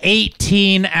given them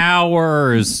 18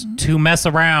 hours to mess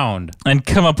around. And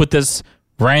come up with this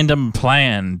random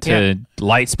plan to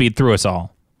light speed through us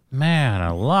all. Man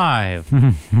alive.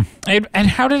 And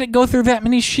how did it go through that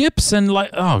many ships? And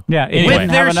like, oh, Yeah, it anyway. didn't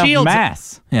With their have enough shields.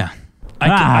 mass. Yeah.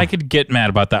 I could get mad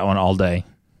about that one all day.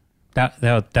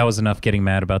 That was enough getting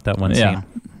mad about that one Yeah.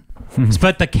 scene.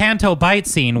 But the Canto Bite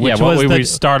scene, which Yeah, what was we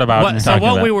start about and so talking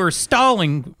what about. we were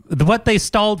stalling, what they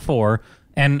stalled for,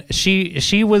 and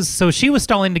she was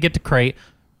stalling to get to Crate.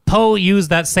 Poe used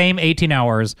that same 18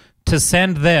 hours to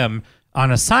send them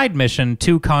on a side mission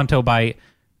to Canto Bite,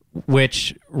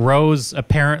 which Rose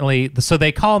apparently. So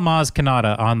they call Maz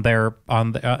Kanata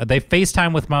they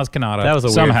FaceTime with Maz Kanata. That was a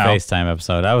Somehow. weird FaceTime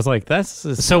episode. I was like, that's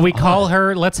just so we call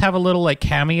her. Let's have a little like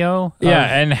cameo. Yeah,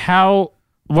 and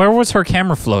where was her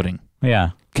camera floating?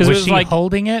 yeah. Because it Was was she like,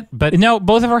 holding it? But no,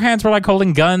 both of her hands were like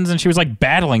holding guns, and she was like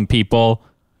battling people.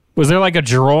 Was there like a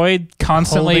droid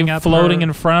constantly Holding up floating her-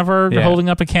 in front of her, Yeah. holding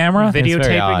up a camera? It's very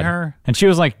videotaping odd. her. And she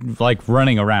was like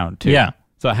running around too. Yeah.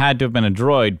 So it had to have been a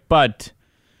droid, but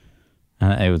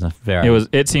it was a very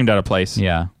It seemed out of place.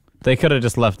 yeah. They could have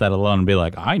just left that alone and be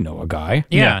like, I know a guy.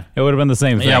 Yeah. It would have been the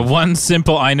same thing. Yeah, one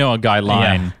simple "I know a guy"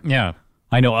 line. Yeah.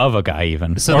 I know of a guy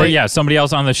even. So Or they- yeah, somebody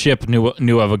else on the ship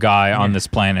knew of a guy on this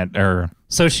planet. Or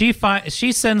So she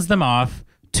sends them off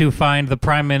to find the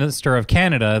Prime Minister of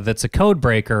Canada that's a code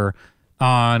breaker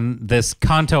on this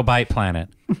Canto Bite planet.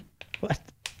 What?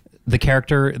 The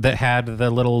character that had the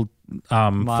little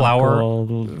flower, Oh,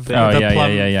 the yeah,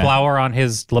 plum yeah, yeah. flower on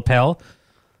his lapel.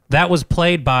 That was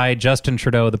played by Justin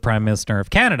Trudeau, the Prime Minister of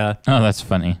Canada. oh, that's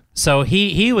funny. So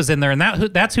he was in there, and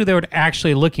that's who they were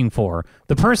actually looking for.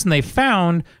 The person they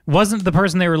found wasn't the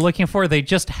person they were looking for. They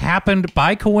just happened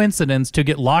by coincidence to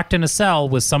get locked in a cell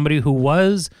with somebody who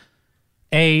was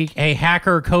a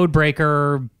hacker, code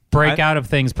breaker, break out of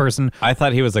things person I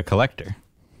thought he was a collector.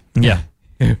 Yeah.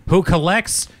 who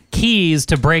collects keys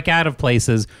to break out of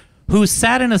places, who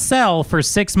sat in a cell for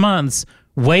 6 months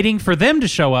waiting for them to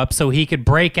show up so he could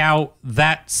break out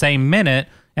that same minute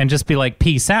and just be like,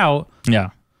 peace out. Yeah.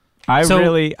 I So-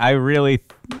 really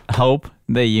hope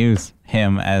they use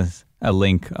him as a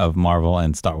link of Marvel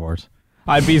and Star Wars.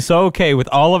 I'd be so okay with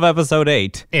all of Episode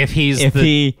 8 If he's if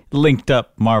he linked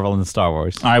up Marvel and Star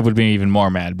Wars. I would be even more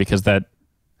mad because that.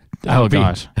 Oh would be-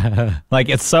 gosh. Like,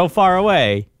 it's so far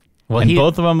away. Well, And he-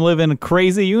 both of them live in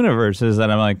crazy universes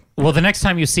that I'm like, Well, the next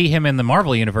time you see him in the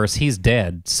Marvel universe, he's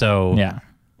dead. So Yeah.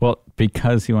 well,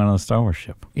 because he went on a Star Wars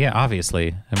ship. yeah,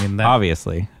 obviously. I mean, that,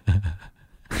 Obviously.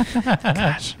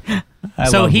 Gosh. I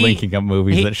So love he- linking up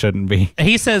movies he- that shouldn't be.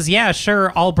 he says, "Yeah,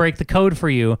 sure, I'll break the code for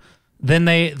you." Then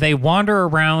they wander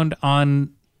around on.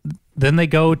 Then they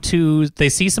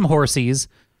see some horsies,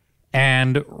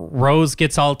 and Rose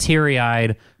gets all teary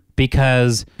eyed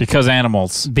because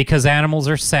Animals. animals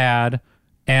are sad,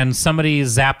 and somebody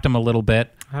zapped him a little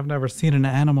bit. I've never seen an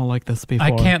animal like this before.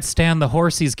 I can't stand the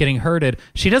horsies getting herded.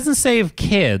 She doesn't save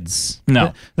kids.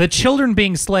 No. The children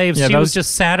being slaves, Yeah, she was those-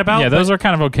 just sad about. Yeah, those are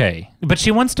kind of okay. But she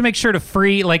wants to make sure to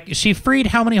free, like, she freed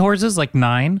how many horses? Like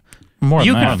 9? More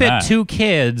You than could fit that. 2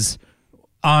 kids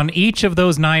on each of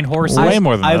those 9 horses. Way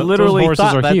more than I that. Those literally horses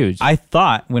thought are that, huge. I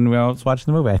thought when we was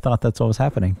watching the movie, I thought that's what was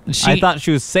happening. I thought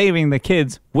she was saving the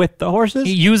kids with the horses.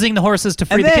 Using the horses to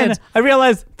free And the then kids. I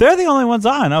realized they're the only ones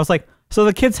on. I was like, so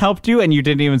the kids helped you and you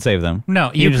didn't even save them?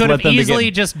 No, you just could let have them easily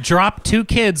begin. just dropped 2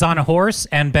 kids on a horse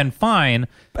and been fine.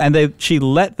 And she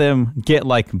let them get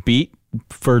like beat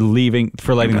for letting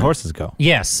the horses go.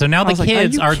 Yes, so now the was like, are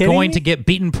kids you are kidding going me? to get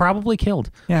beaten, probably killed.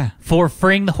 Yeah. For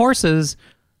freeing the horses,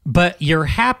 but you're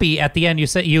happy at the end.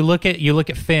 You look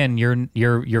at Finn,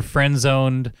 you're friend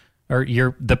zoned, or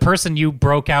you're the person you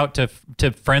broke out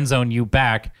to friend zone you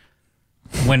back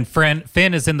when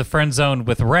Finn is in the friend zone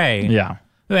with Rey. Yeah.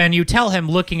 And you tell him,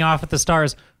 looking off at the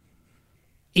stars,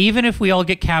 even if we all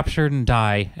get captured and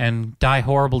die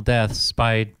horrible deaths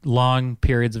by long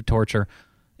periods of torture,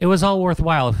 it was all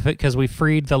worthwhile because we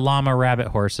freed the llama rabbit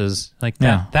horses. Like that,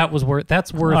 Yeah. that was worth.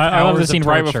 That's worth. I love the hours of scene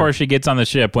right torture. before she gets on the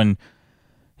ship when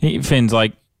Finn's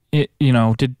like,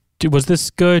 was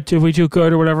this good? Did we do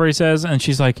good or whatever he says? And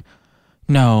she's like,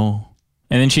 no.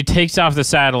 And then she takes off the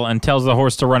saddle and tells the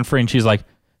horse to run free. And she's like,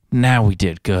 now we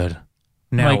did good.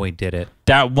 Now like- we did it.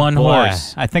 That one Boy,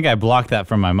 horse. I think I blocked that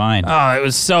from my mind. Oh, it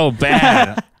was so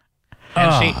bad.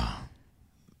 And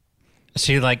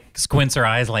she like squints her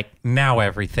eyes like, now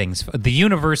everything's the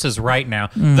universe is right now.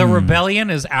 The rebellion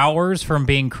is hours from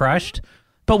being crushed,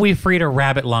 but we freed a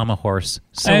rabbit llama horse,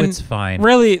 so And it's fine.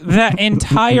 Really, that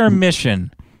entire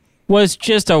mission was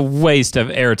just a waste of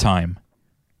airtime.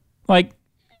 Like,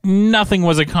 nothing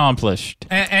was accomplished.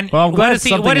 And Well, I'm what glad does he?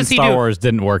 something What in does he Star do? Wars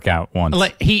didn't work out once.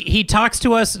 Like he talks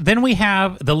to us. Then we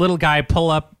have the little guy pull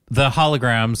up the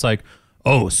holograms. Like,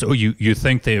 oh, so you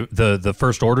think the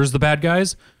First Order's the bad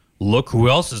guys? look who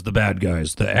else is the bad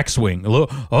guys, the X-Wing.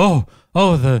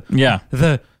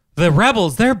 The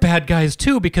rebels, they're bad guys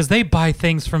too because they buy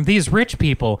things from these rich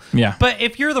people. Yeah. But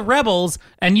if you're the rebels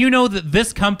and you know that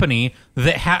this company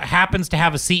that happens to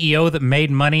have a CEO that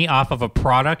made money off of a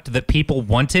product that people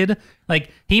wanted, like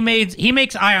he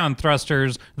makes ion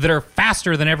thrusters that are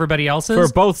faster than everybody else's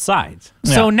For both sides.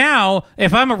 So now,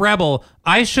 if I'm a rebel,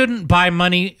 I shouldn't buy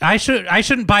money. I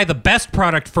shouldn't buy the best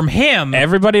product from him.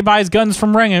 Everybody buys guns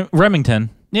from Remington.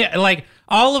 Yeah, like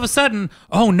all of a sudden,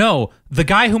 oh no, the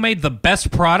guy who made the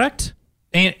best product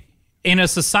in a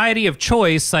society of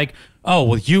choice, like, oh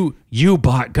well, you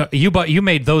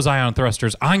made those ion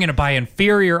thrusters. I'm gonna buy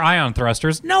inferior ion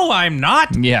thrusters. No, I'm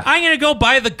not. Yeah. I'm gonna go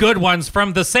buy the good ones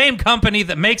from the same company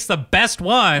that makes the best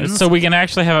ones. So we can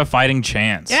actually have a fighting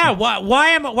chance. Yeah.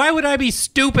 Why would I be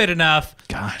stupid enough?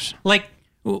 Gosh. Like,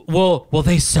 well,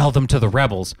 they sell them to the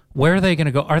rebels. Where are they going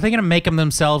to go? Are they going to make them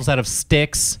themselves out of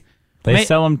sticks? They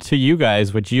sell them to you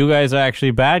guys, which you guys are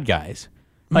actually bad guys.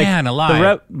 Like, Man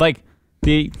alive.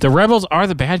 The rebels are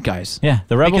the bad guys.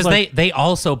 The rebels Because they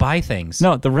also buy things.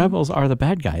 No, the rebels are the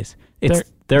bad guys.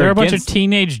 They're a bunch of against-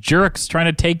 teenage jerks trying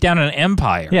to take down an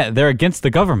empire. Yeah, they're against the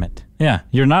government. Yeah.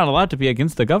 You're not allowed to be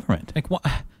against the government. Like, what?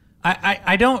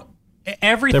 I don't.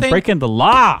 Everything. They're breaking the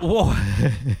law. Whoa.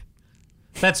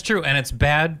 That's true, and it's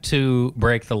bad to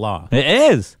break the law. It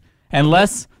is.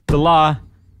 Unless the law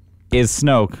is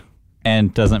Snoke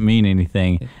and doesn't mean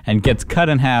anything and gets cut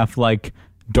in half like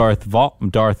Darth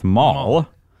Maul.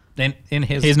 In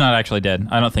his, He's not actually dead.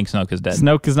 I don't think Snoke is dead.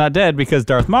 Snoke is not dead because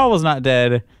Darth Maul was not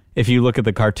dead if you look at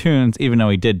the cartoons, even though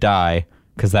he did die,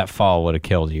 because that fall would have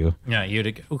killed you. yeah,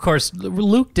 of course,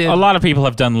 Luke did. A lot of people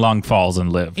have done long falls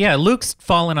and lived. Yeah, Luke's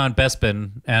fallen on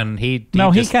Bespin, and he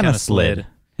just kind of kinda slid.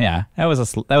 Yeah, that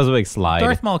was a big slide.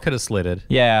 Darth Maul could have slid.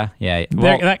 Yeah.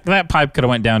 Well, That pipe could have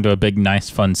went down to a big, nice,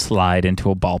 fun slide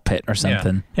into a ball pit or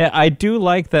something. yeah, I do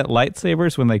like that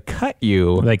lightsabers, when they cut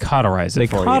you, They cauterize it they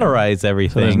for you. cauterize So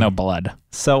everything. there's no blood.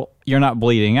 So you're not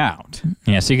bleeding out.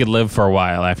 Yeah, so you could live for a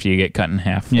while after you get cut in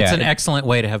half. Yeah. It's an excellent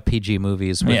way to have PG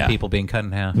movies with Yeah. people being cut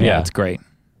in half. Yeah, it's great.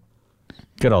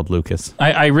 Good old Lucas.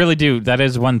 I really do. That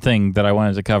is one thing that I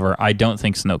wanted to cover. I don't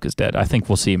think Snoke is dead. I think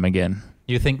we'll see him again.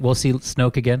 You think we'll see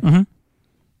Snoke again? Mm-hmm.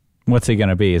 What's he going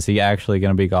to be? Is he actually going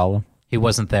to be Gollum? He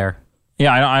wasn't there.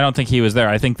 Yeah, I don't think he was there.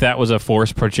 I think that was a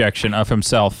force projection of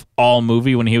himself all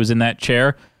movie when he was in that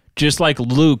chair. Just like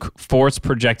Luke force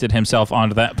projected himself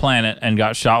onto that planet and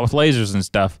got shot with lasers and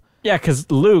stuff. Yeah, because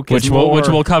Luke which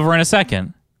we'll cover in a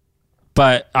second.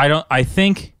 But I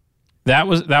think that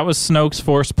was Snoke's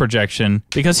force projection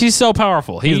because he's so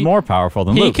powerful. He's more powerful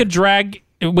than Luke. He could drag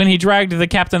when he dragged the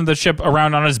captain of the ship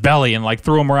around on his belly and like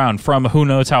threw him around from who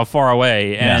knows how far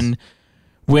away. Yes. And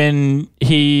when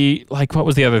he what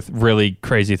was the other really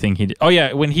crazy thing he did? Oh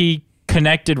yeah, when he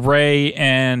connected Rey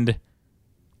and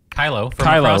Kylo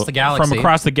across the galaxy. From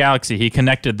across the galaxy, he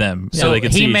connected them so they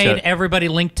could see he each made other. everybody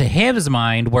link to his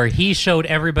mind where he showed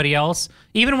everybody else,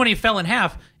 even when he fell in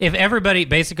half, if everybody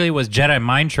basically was Jedi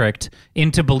mind tricked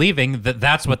into believing that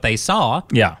that's what they saw,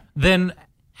 Yeah. then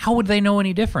how would they know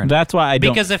any different? That's why I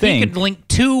don't Because if think... he could link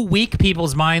two weak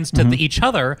people's minds to each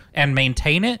other and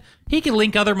maintain it, he could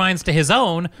link other minds to his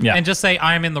own and just say,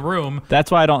 I'm in the room. That's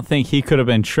why I don't think he could have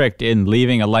been tricked in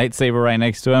leaving a lightsaber right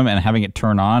next to him and having it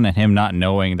turn on and him not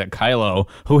knowing that Kylo,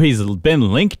 who he's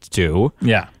been linked to,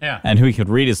 Yeah. and who he could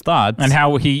read his thoughts. And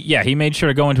how he made sure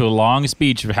to go into a long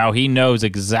speech of how he knows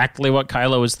exactly what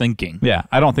Kylo is thinking. Yeah,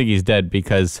 I don't think he's dead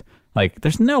because...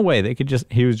 there's no way they could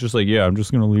he was just like, yeah, I'm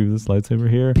just going to leave this lightsaber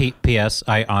here. P.S.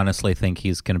 I honestly think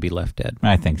he's going to be left dead.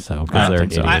 I think so. I Because they're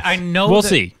think so. idiots. I know We'll that-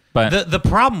 see, but- the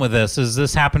problem with this is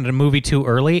this happened in a movie too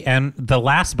early, and the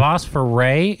last boss for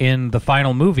Rey in the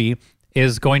final movie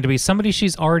is going to be somebody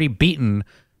she's already beaten.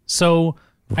 So,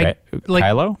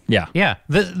 Kylo? Yeah. Yeah,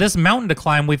 this mountain to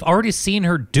climb, we've already seen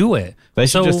her do it. They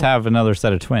should So- just have another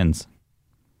set of twins.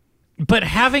 But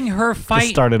having her Just fight,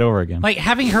 start it over again.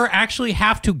 having her actually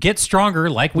have to get stronger,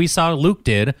 like we saw Luke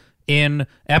did in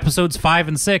episodes 5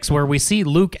 and 6, where we see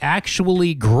Luke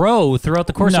actually grow throughout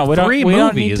the course of we don't, three we movies.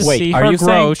 don't need to Wait, see are her you grow.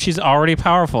 saying- She's already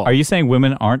powerful. Are you saying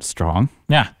women aren't strong?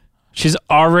 Yeah. She's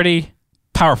already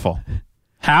powerful.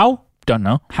 How? Don't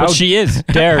know. How But she is.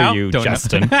 Dare How? you, Don't know.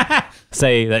 Justin,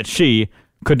 say that she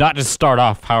could not just start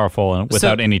off powerful and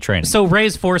without any training? So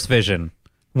Rey's force vision,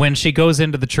 when she goes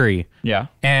into the tree, yeah.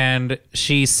 and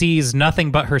she sees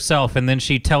nothing but herself, and then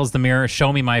she tells the mirror,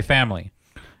 show me my family.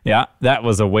 Yeah, that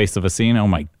was a waste of a scene. Oh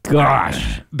my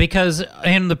gosh. Because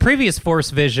in the previous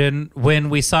force vision, when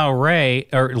we saw Rey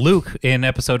or Luke in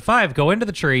episode 5 go into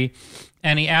the tree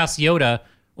and he asks Yoda,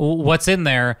 what's in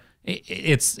there?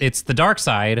 It's the dark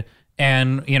side.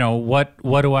 and what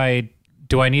do I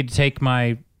need to take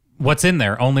what's in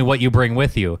there? Only what you bring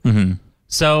with you. Mm-hmm.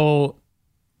 So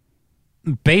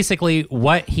basically,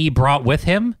 what he brought with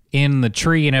him in the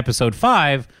tree in episode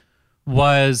 5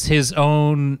 was his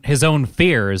own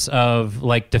fears of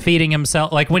like defeating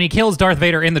himself. Like when he kills Darth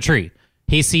Vader in the tree,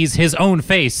 he sees his own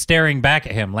face staring back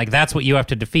at him. Like that's what you have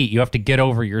to defeat. You have to get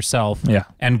over yourself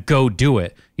and go do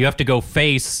it. You have to go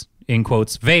face, in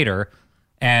quotes, Vader.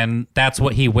 And that's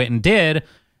what he went and did.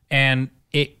 And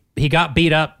he got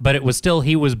beat up, but it was still,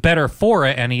 he was better for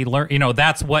it. And he learned,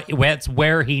 that's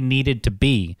where he needed to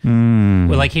be.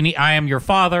 Like I am your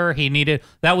father.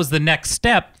 That was the next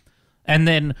step. And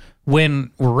then when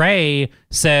Rey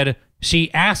said,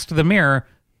 she asked the mirror,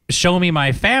 show me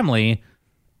my family,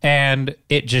 and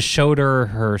it just showed her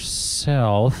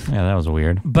herself. Yeah, that was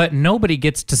weird. But nobody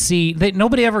gets to see,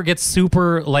 nobody ever gets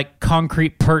super like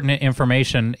concrete, pertinent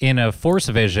information in a Force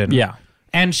vision. Yeah.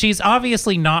 And she's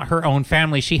obviously not her own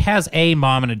family. She has a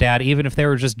mom and a dad, even if they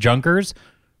were just junkers.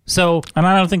 So, and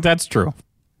I don't think that's true.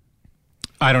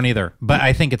 I don't either. But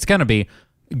I think it's going to be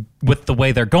with the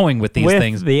way they're going with these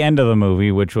things. The end of the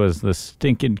movie, which was the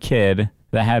stinking kid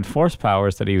that had Force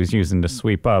powers that he was using to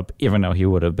sweep up, even though he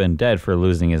would have been dead for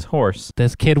losing his horse.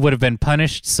 This kid would have been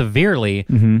punished severely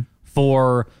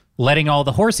for letting all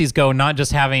the horsies go, not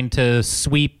just having to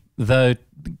sweep the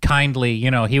kindly,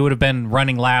 he would have been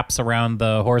running laps around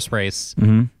the horse race.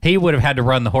 He would have had to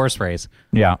run the horse race.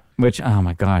 Yeah, which, oh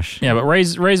my gosh. Yeah, but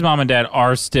Rey's mom and dad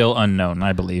are still unknown,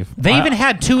 I believe. They even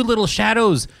had two little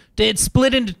shadows. It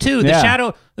split into two. The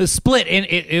shadow split,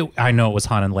 and I know it was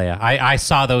Han and Leia. I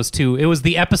saw those two. It was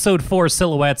the episode 4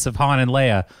 silhouettes of Han and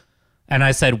Leia. And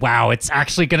I said, wow, it's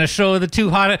actually going to show the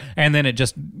two Han. And then it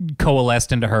just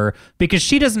coalesced into her because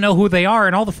she doesn't know who they are.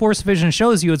 And all the Force vision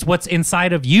shows you is what's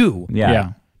inside of you.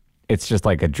 Yeah. It's just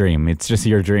like a dream. It's just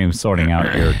your dream sorting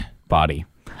out your body.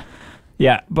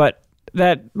 Yeah, but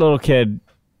that little kid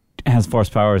has Force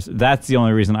powers. That's the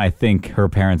only reason I think her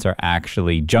parents are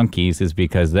actually junkies is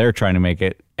because they're trying to make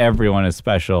it everyone is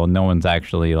special. No one's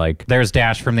actually like... There's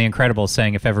Dash from The Incredibles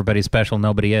saying if everybody's special,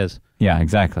 nobody is. Yeah,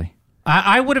 exactly.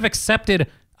 I would have accepted...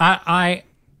 I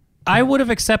would have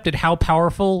accepted how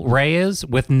powerful Rey is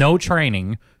with no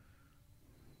training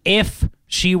if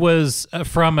she was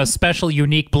from a special,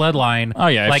 unique bloodline. Oh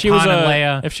yeah, like Han and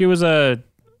Leia. If she was a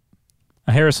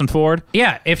Harrison Ford.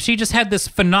 Yeah, if she just had this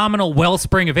phenomenal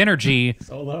wellspring of energy.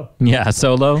 Solo. Yeah,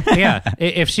 Solo. Yeah,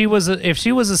 if she was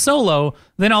a Solo,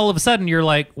 then all of a sudden you're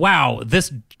like, wow,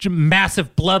 this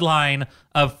massive bloodline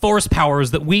of Force powers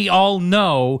that we all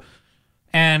know,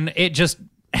 and it just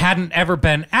hadn't ever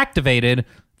been activated.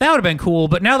 That would have been cool,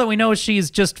 but now that we know she's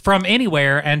just from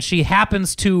anywhere and she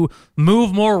happens to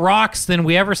move more rocks than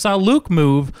we ever saw Luke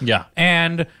move. Yeah.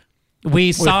 And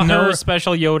we saw no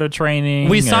special Yoda training.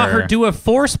 We saw her do a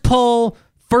force pull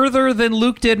further than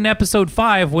Luke did in episode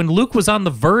 5 when Luke was on the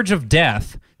verge of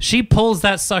death. She pulls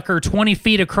that sucker 20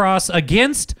 feet across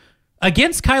against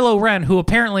Kylo Ren, who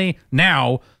apparently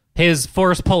now his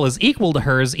force pull is equal to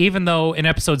hers, even though in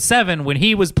episode 7 when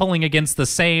he was pulling against the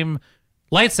same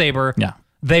lightsaber,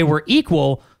 they were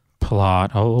equal.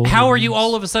 Plot holes. How are you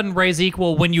all of a sudden Rey's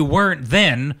equal when you weren't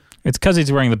then? It's because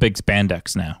he's wearing the big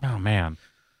spandex now. Oh, man.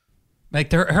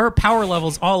 Like, her power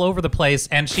level's all over the place,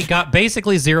 and she got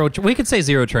basically zero... We could say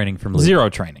zero training from Luke. Zero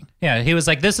training. Yeah, he was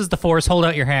like, this is the Force, hold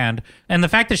out your hand. And the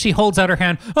fact that she holds out her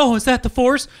hand, oh, is that the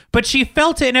Force? But she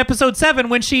felt it in episode 7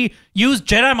 when she used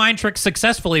Jedi mind tricks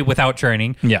successfully without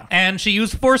training. Yeah. And she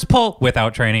used Force pull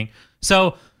without training.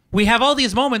 So... we have all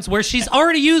these moments where she's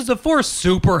already used the Force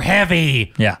super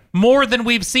heavy. Yeah. More than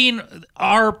we've seen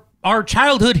our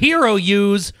childhood hero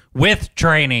use with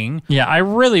training. Yeah, I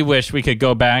really wish we could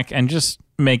go back and just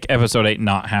make episode 8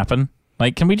 not happen.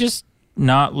 Like, can we just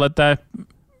not let that...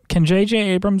 Can J.J.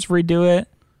 Abrams redo it?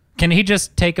 Can he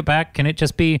just take it back? Can it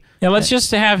just be... Yeah, let's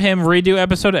just have him redo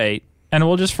episode 8, and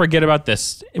we'll just forget about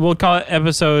this. We'll call it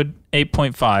episode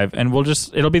 8.5, and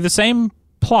it'll be the same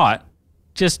plot,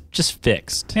 just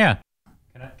fixed. Yeah.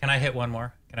 Can I hit one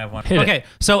more? Can I have one? Hit it. Okay,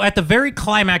 so at the very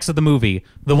climax of the movie,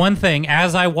 the one thing,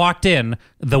 as I walked in,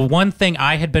 the one thing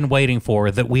I had been waiting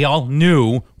for that we all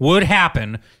knew would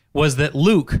happen was that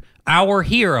Luke, our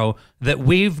hero that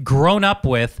we've grown up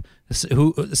with,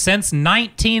 who since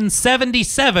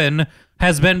 1977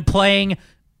 has been playing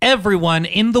everyone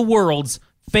in the world's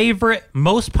favorite,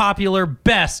 most popular,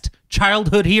 best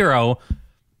childhood hero,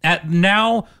 at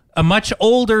now a much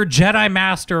older Jedi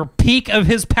Master, peak of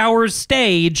his powers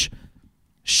stage,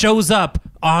 shows up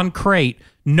on Crate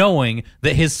knowing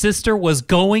that his sister was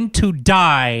going to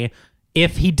die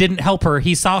if he didn't help her.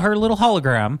 He saw her little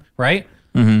hologram, right?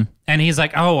 And he's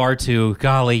like, oh, R2,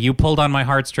 golly, you pulled on my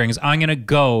heartstrings. I'm going to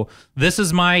go. This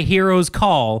is my hero's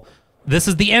call. This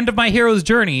is the end of my hero's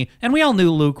journey. And we all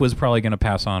knew Luke was probably going to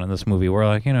pass on in this movie. We're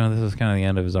like, this is kind of the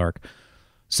end of his arc.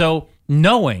 So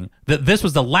knowing that this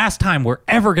was the last time we're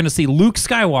ever going to see Luke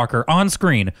Skywalker on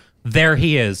screen, there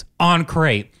he is on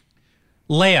crate.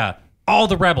 Leia, all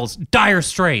the rebels, dire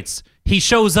straits. He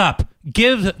shows up,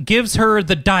 gives her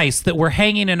the dice that were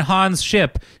hanging in Han's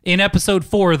ship in episode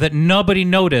 4 that nobody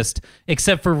noticed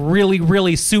except for really,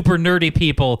 really super nerdy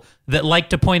people that like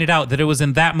to point it out that it was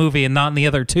in that movie and not in the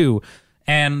other two.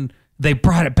 And they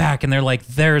brought it back and they're like,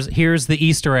 here's the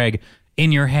Easter egg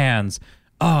in your hands.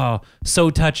 Oh, so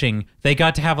touching. They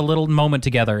got to have a little moment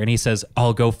together and he says,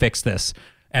 I'll go fix this.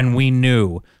 And we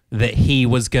knew that he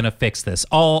was going to fix this.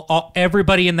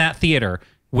 Everybody in that theater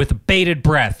with bated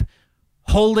breath,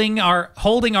 holding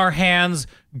our hands,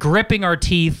 gripping our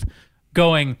teeth,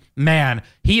 going, man,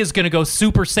 he is going to go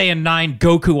Super Saiyan 9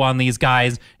 Goku on these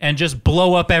guys and just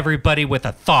blow up everybody with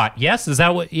a thought. Yes? Is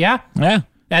that what? Yeah? Yeah.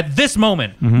 At this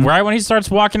moment. Right when he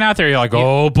starts walking out there, you're like,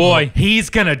 oh boy. He's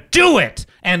going to do it.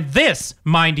 And this,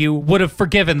 mind you, would have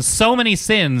forgiven so many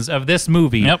sins of this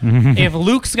movie if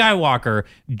Luke Skywalker,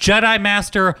 Jedi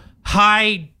Master,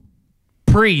 High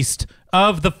Priest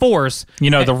of the Force.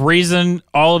 The reason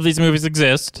all of these movies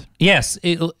exist. Yes.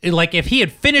 Like if he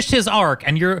had finished his arc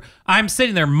and I'm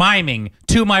sitting there miming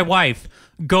to my wife,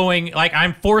 going like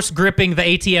I'm force gripping the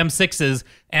ATM-6s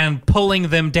and pulling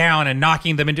them down and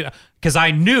knocking them into, because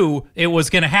I knew it was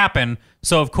going to happen.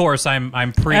 So of course I'm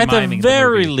pre-miming. At the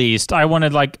very least, I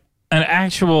wanted like an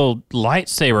actual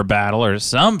lightsaber battle or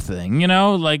something,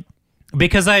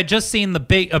 because I had just seen a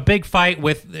big fight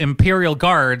with Imperial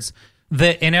guards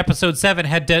that in episode 7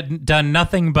 had done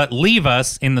nothing but leave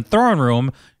us in the throne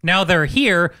room. Now they're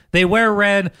here. They wear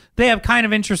red. They have kind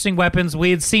of interesting weapons. We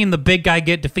had seen the big guy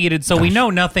get defeated, so we know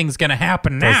nothing's going to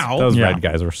happen now. Those red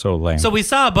guys were so lame. So we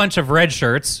saw a bunch of red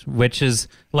shirts, which is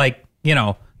like,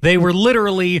 they were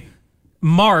literally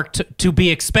marked to be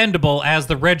expendable as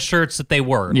the red shirts that they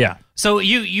were. Yeah. So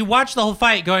you watch the whole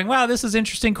fight going, wow, this is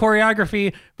interesting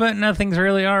choreography, but nothing's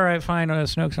really all right. Fine,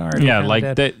 Snoke's already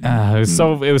dead.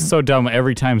 It was so dumb.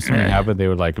 Every time something happened, they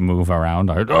would like move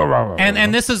around.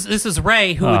 And this is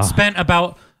Rey, who had spent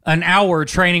about an hour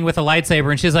training with a lightsaber,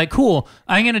 and she's like, cool,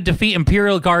 I'm going to defeat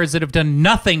Imperial guards that have done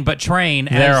nothing but train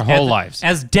their whole lives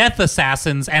as death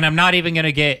assassins, and I'm not even going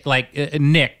to get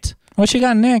nicked. Well, she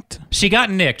got nicked. She got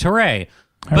nicked. Hooray.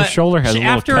 Her shoulder has a little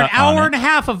after cut an hour on and a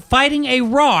half of fighting a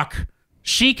rock,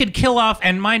 she could kill off,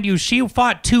 and mind you, she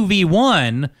fought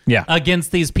 2v1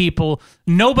 against these people.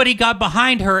 Nobody got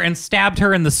behind her and stabbed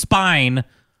her in the spine.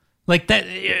 Like that,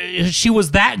 she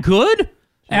was that good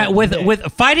with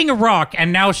fighting a rock,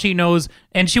 and now she knows,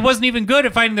 and she wasn't even good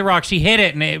at fighting the rock. She hit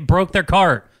it, and it broke their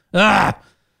cart. Ugh.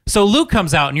 So Luke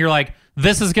comes out, and you're like,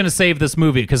 this is going to save this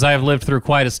movie, because I have lived through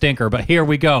quite a stinker, but here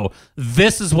we go.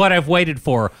 This is what I've waited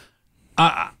for.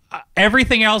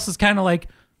 Everything else is kind of like,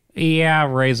 yeah,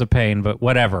 Rey's a pain, but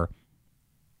whatever.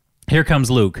 Here comes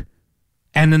Luke.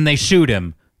 And then they shoot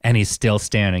him, and he's still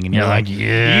standing. And you're like,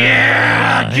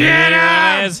 yeah, get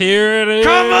him! Here it is.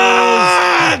 Come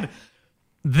on!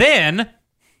 Then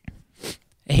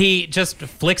he just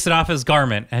flicks it off his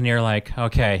garment, and you're like,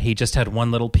 okay, he just had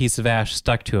one little piece of ash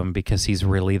stuck to him because he's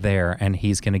really there, and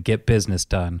he's going to get business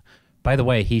done. By the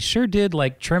way, he sure did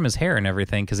trim his hair and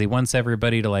everything because he wants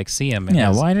everybody to see him.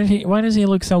 Yeah, why does he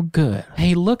look so good?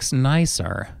 He looks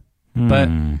nicer. But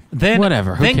then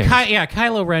whatever. Who cares?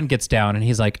 Kylo Ren gets down and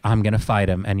he's like, I'm gonna fight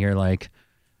him, and you're like,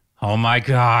 oh my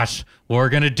gosh, we're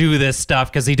gonna do this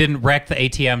stuff, because he didn't wreck the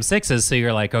ATM-6s, so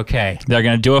you're like, okay, they're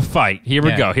gonna do a fight. Here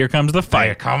we go. Here comes the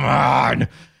fight. Come on.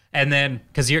 And then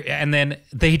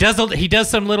he does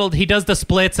the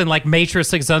splits and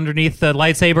matrices underneath the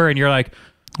lightsaber, and you're like,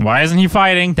 why isn't he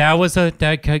fighting?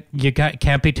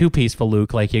 Can't be too peaceful,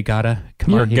 Luke. You gotta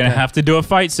come You're on. You're gonna have to do a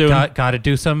fight soon. Gotta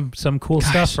do some cool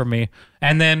stuff for me.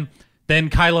 And then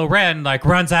Kylo Ren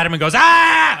runs at him and goes,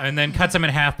 ah, and then cuts him in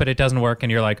half, but it doesn't work.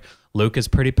 And you're like, Luke is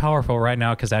pretty powerful right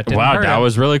now, because that didn't hurt him. That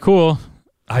was really cool.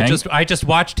 I just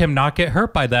watched him not get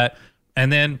hurt by that,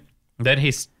 and then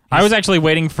he's I was actually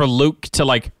waiting for Luke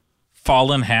to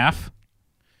fall in half.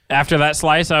 After that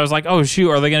slice, I was like, oh, shoot,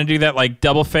 are they going to do that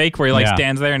double fake where he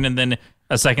stands there and then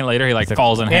a second later he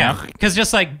falls in half? Because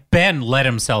just Ben let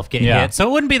himself get hit. So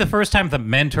it wouldn't be the first time the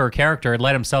mentor character had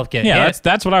let himself get hit. Yeah,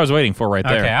 that's what I was waiting for right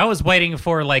there. Okay, I was waiting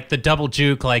for the double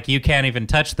juke, you can't even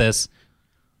touch this.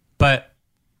 But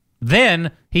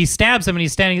then he stabs him and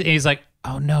he's standing and he's like,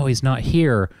 oh no, he's not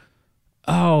here.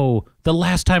 Oh, the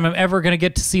last time I'm ever going to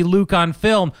get to see Luke on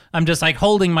film. I'm just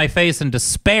holding my face in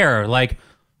despair,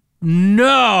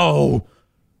 no,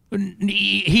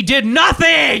 He did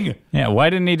nothing. Yeah, why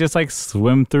didn't he just like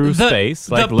swim through space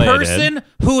like the Leia person did?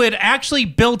 who had actually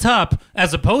built up,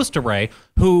 as opposed to Rey,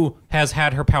 who has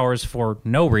had her powers for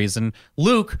no reason.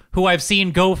 Luke, who I've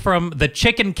seen go from the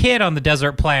chicken kid on the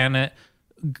desert planet,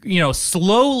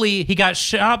 slowly he got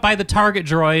shot by the target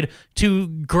droid, to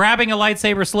grabbing a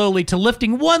lightsaber slowly, to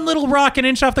lifting one little rock an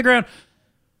inch off the ground,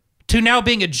 to now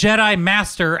being a Jedi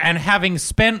master and having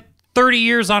spent 30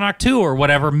 years on Ahch-To or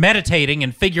whatever, meditating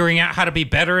and figuring out how to be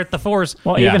better at the Force.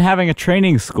 Well, even having a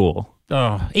training school.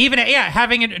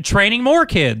 Training more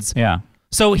kids. Yeah.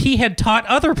 So he had taught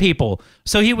other people.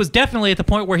 So he was definitely at the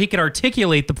point where he could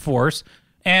articulate the Force.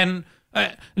 And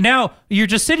now you're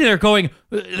just sitting there going,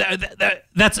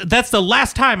 that's the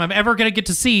last time I'm ever going to get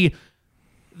to see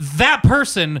that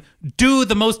person do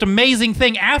the most amazing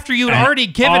thing after you had already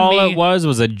given all me. All it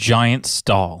was a giant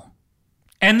stall.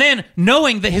 And then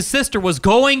knowing that his sister was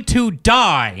going to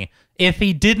die if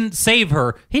he didn't save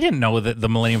her. He didn't know that the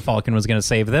Millennium Falcon was going to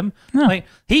save them. No. Like,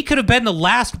 he could have been the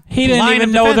last He didn't line even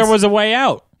of know defense. there was a way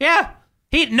out. Yeah.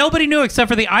 Nobody knew except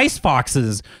for the Ice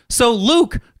Foxes. So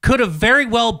Luke could have very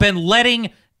well been letting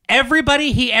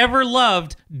everybody he ever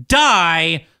loved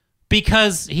die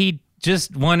because he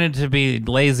just wanted to be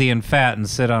lazy and fat and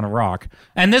sit on a rock.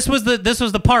 And this was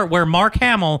the part where Mark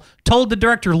Hamill told the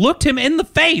director, looked him in the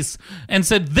face, and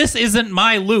said, "This isn't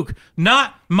my Luke,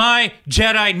 not my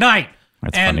Jedi Knight."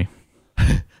 That's funny.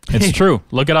 It's true.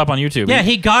 Look it up on YouTube. Yeah,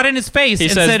 he got in his face He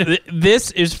and says, said, this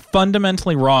is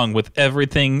fundamentally wrong with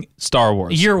everything Star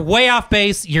Wars. "You're way off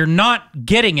base. You're not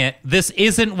getting it. This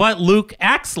isn't what Luke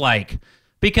acts like."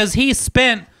 Because he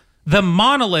spent the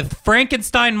monolith,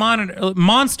 Frankenstein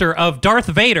monster of Darth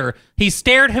Vader, he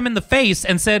stared him in the face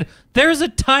and said, "There's a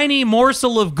tiny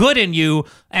morsel of good in you,"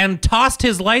 and tossed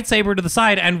his lightsaber to the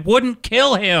side and wouldn't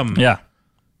kill him. Yeah.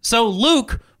 So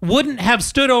Luke wouldn't have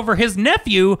stood over his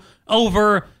nephew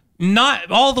over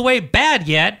not all the way bad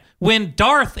yet when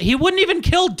he wouldn't even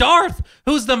kill Darth,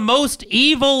 who's the most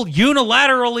evil,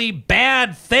 unilaterally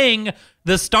bad thing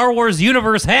the Star Wars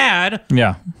universe had.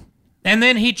 Yeah. And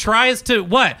then he tries to,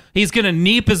 what? He's going to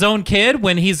neep his own kid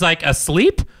when he's like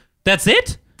asleep? That's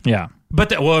it? Yeah.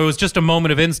 But, it was just a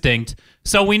moment of instinct.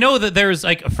 So we know that there's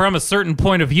like from a certain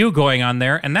point of view going on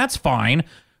there, and that's fine.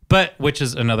 But, which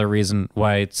is another reason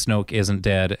why Snoke isn't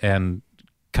dead and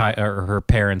her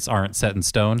parents aren't set in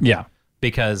stone. Yeah.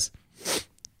 Because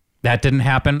that didn't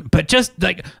happen. But just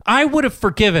like, I would have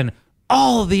forgiven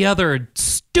all the other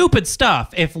stupid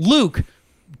stuff if Luke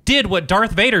did what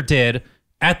Darth Vader did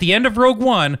at the end of Rogue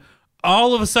One.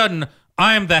 All of a sudden,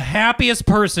 I am the happiest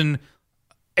person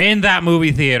in that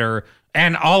movie theater,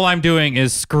 and all I'm doing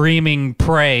is screaming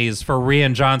praise for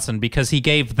Rian Johnson because he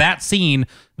gave that scene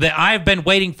that I've been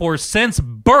waiting for since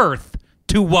birth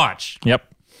to watch. Yep.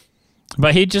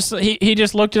 But he just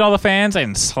looked at all the fans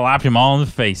and slapped him all in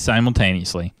the face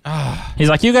simultaneously. He's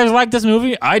like, "You guys like this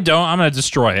movie? I don't. I'm going to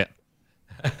destroy it."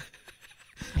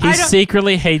 He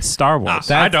secretly hates Star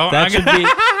Wars. I don't.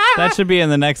 That should be in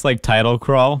the next like title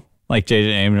crawl, like J.J.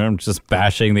 Abrams just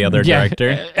bashing the other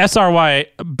director. SRY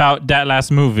about that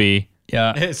last movie.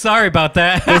 Yeah. Sorry about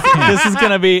that. This is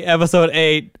gonna be episode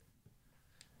 8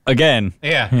 again.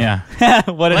 Yeah.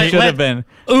 What it should have been.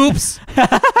 Oops.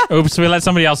 Oops, we let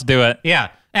somebody else do it. Yeah.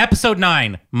 Episode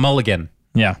 9, Mulligan.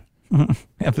 Yeah. And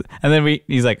then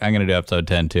he's like, "I'm gonna do episode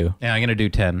 10 too." Yeah, I'm going to do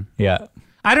 10. Yeah.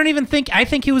 I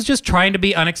think he was just trying to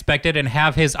be unexpected and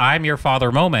have his "I'm your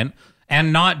father" moment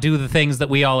and not do the things that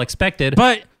we all expected.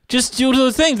 But just do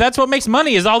those things. That's what makes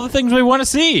money, is all the things we want to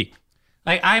see.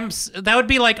 Like that would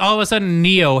be like all of a sudden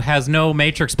Neo has no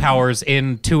Matrix powers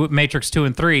in Matrix 2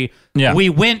 and 3. Yeah. We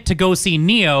went to go see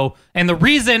Neo, and the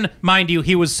reason, mind you,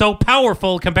 he was so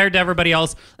powerful compared to everybody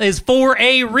else is for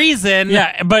a reason.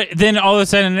 Yeah, but then all of a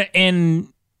sudden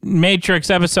in Matrix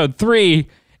episode 3,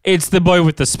 it's the boy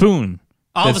with the spoon.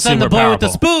 All of a sudden, the boy with the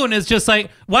spoon is just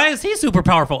like, why is he super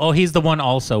powerful? Oh, he's the one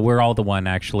also. We're all the one,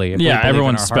 actually. Yeah,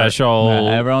 everyone's special.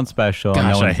 Yeah, everyone's special.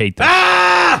 Gosh, I hate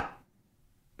that.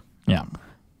 Yeah.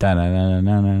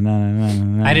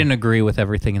 I didn't agree with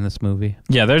everything in this movie.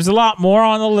 Yeah, there's a lot more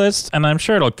on the list, and I'm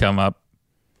sure it'll come up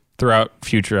throughout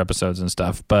future episodes and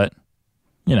stuff, but,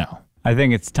 I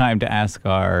think it's time to ask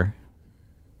our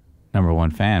number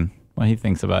one fan what he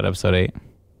thinks about episode 8.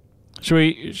 Should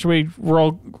we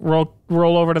roll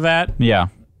over to that Yeah.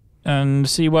 and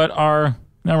see what our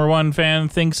number one fan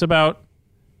thinks about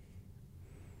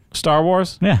Star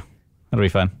Wars? Yeah. That'll be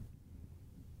fun.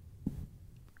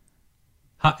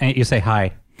 Hi, you say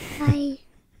hi. Hi.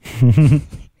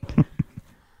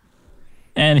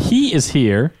 And he is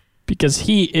here because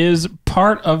he is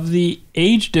part of the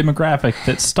age demographic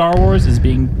that Star Wars is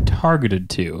being targeted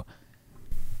to.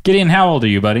 Gideon, how old are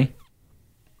you, buddy?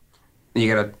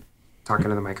 You gotta talk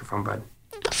into the microphone, bud.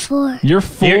 4. You're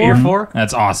 4? You're 4?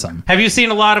 That's awesome. Have you seen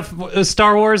a lot of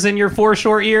Star Wars in your 4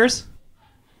 short years?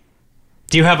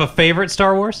 Do you have a favorite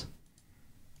Star Wars?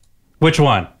 Which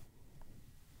one?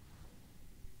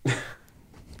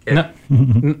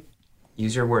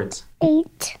 Use your words.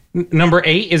 8. Number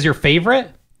 8 is your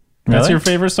favorite? That's Really? your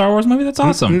favorite Star Wars movie? That's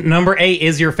awesome. Number 8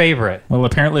 is your favorite. Well,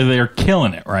 apparently they're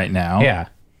killing it right now. Yeah.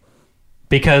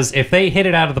 Because if they hit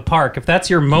it out of the park, if that's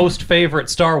your most favorite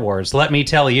Star Wars, let me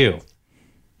tell you.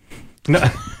 No.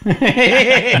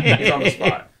 It's on the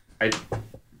spot.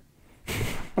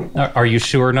 Are you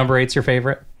sure number 8's your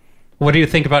favorite? What do you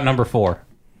think about number 4?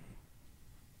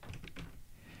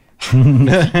 You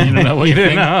don't know what you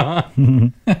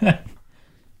think?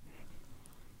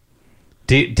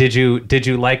 Did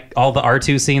you like all the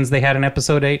R2 scenes they had in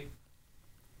episode 8?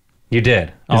 You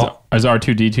did. Is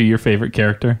R2-D2 your favorite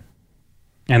character?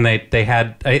 And they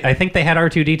had I think they had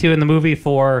R2-D2 in the movie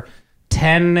for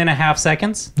 10 and a half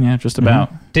seconds. Yeah, just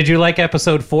about. Did you like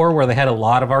episode 4 where they had a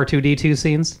lot of R2-D2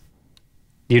 scenes?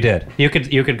 You did. You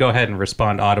could go ahead and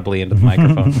respond audibly into the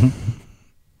microphone.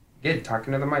 Good,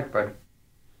 talking to the mic, bud.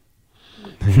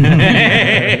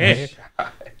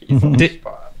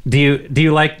 Do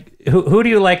you like who do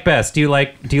you like best? Do you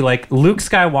like Luke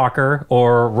Skywalker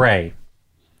or Rey?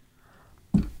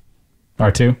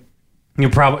 R2.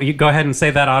 You go ahead and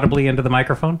say that audibly into the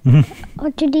microphone.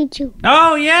 R2-D2.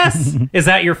 Oh yes, is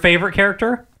that your favorite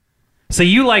character? So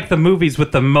you like the movies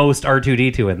with the most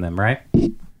R2-D2 in them, right?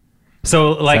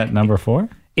 So Is like that number 4?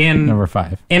 in Number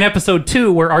 5. in episode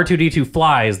 2 where R2-D2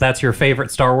 flies, that's your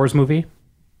favorite Star Wars movie?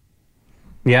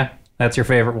 Yeah, that's your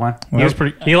favorite one. Well, that's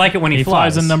pretty- You like it when he, He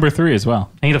flies in number 3 as well.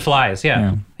 He flies,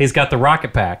 yeah. He's got the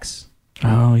rocket packs.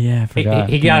 Oh, yeah, I He, forgot.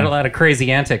 he got a lot of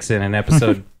crazy antics in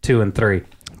episode 2 and 3.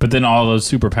 But then all those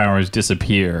superpowers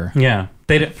disappear Yeah,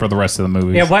 they did. for the rest of the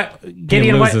movies. Yeah, what He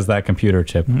Gideon? What loses that computer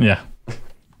chip. Yeah.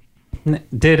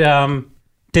 did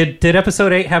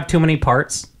episode 8 have too many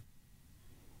parts?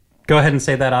 Go ahead and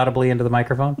say that audibly into the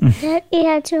microphone. That it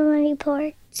had too many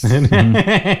parts.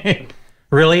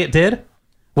 Really, it did?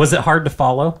 Was it hard to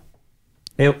follow?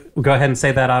 Go ahead and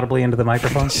say that audibly into the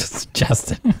microphone.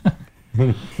 Justin.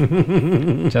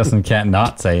 Justin can't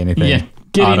not say anything. Yeah.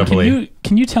 Gideon, audibly.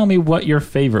 can you tell me what your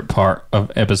favorite part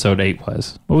of episode 8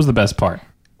 was? What was the best part?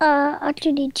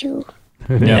 R2-D2.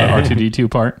 Yeah, the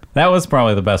R2-D2 part. That was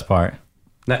probably the best part.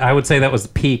 I would say that was the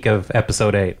peak of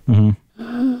episode 8.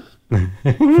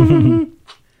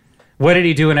 What did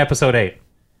he do in episode 8?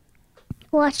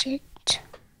 Watch it.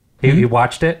 He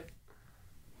watched it?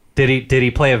 Did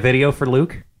he play a video for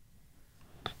Luke?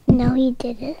 No, he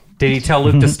didn't. Did he tell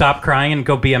Luke to stop crying and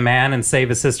go be a man and save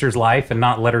his sister's life and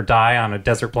not let her die on a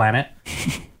desert planet?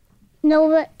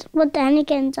 No, but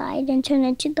Anakin died and turned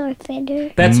into Darth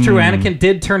Vader. That's true. Anakin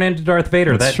did turn into Darth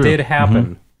Vader. That's That true. did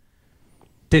happen.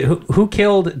 Who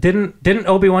killed? Didn't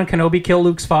Obi-Wan Kenobi kill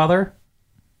Luke's father?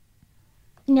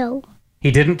 No.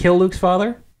 He didn't kill Luke's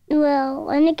father? Well,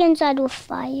 Anakin died with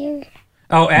fire.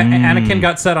 Oh, Anakin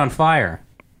got set on fire.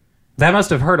 That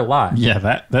must have hurt a lot. Yeah,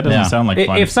 that doesn't Yeah. sound like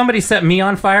fun. If somebody set me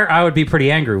on fire, I would be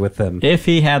pretty angry with them. If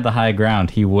he had the high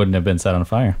ground, he wouldn't have been set on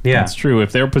fire. Yeah. That's true.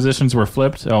 If their positions were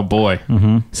flipped, oh boy.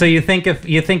 So you think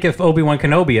if Obi-Wan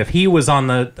Kenobi, if he was on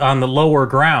the lower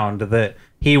ground, that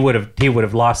he would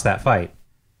have lost that fight.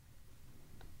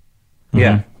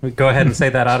 Yeah. Go ahead and say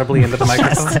that audibly into the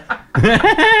microphone.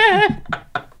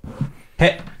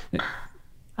 Hey,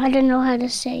 I don't know how to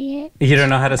say it. you don't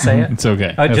know how to say it? It's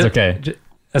okay. It's okay.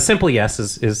 A simple yes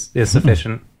is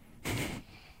sufficient.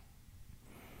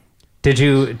 Did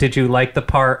you like the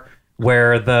part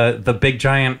where the big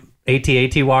giant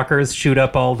AT-AT walkers shoot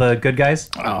up all the good guys?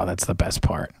 Oh, that's the best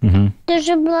part. There's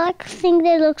a black thing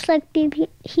that looks like BB.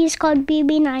 He's called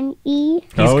BB-9E.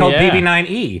 He's Oh, called yeah.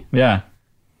 BB-9E. Yeah.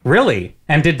 Really?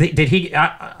 And did he?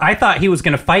 I thought he was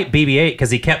going to fight BB-8 because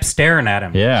he kept staring at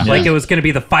him. Yeah. Like it was going to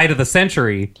be the fight of the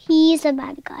century. He's a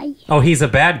bad guy. Oh, he's a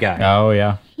bad guy. Oh,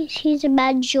 yeah. He's a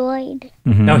bad droid.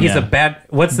 No, he's yeah. a bad.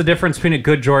 What's the difference between a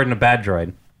good droid and a bad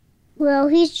droid? Well,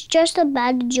 he's just a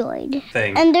bad droid.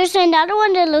 Thing. And there's another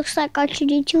one that looks like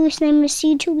R2-D2. His name is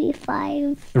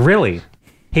C2B5. Really?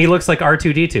 He looks like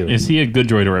R2-D2. Is he a good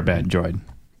droid or a bad droid?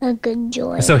 A good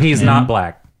droid. So he's not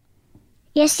black.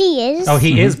 Yes, he is. Oh,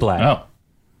 he is black. Oh.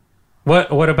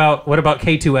 What about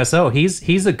K2SO?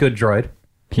 He's a good droid.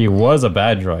 He was a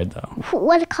bad droid, though.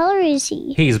 What color is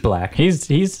he? He's black. He's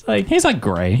like He's like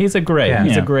gray. he's a gray. Yeah.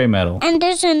 He's Yeah. a gray metal. And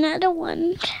there's another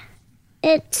one.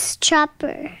 It's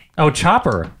Chopper. Oh,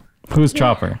 Chopper. Who's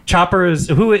Chopper? Chopper is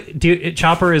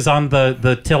Chopper is on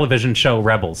the television show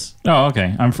Rebels. Oh,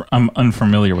 okay. I'm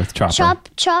unfamiliar with Chopper.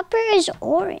 Chopper is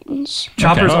orange.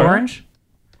 Chopper's Okay. orange.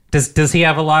 Does he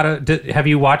have a lot of? Have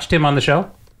you watched him on the show?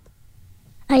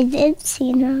 I did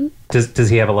see him. Does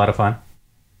he have a lot of fun?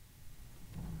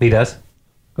 He does.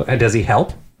 Does he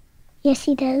help? Yes,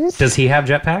 he does. Does he have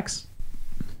jetpacks?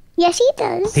 Yes, he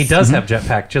does. He does have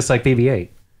jetpack, just like BB-8.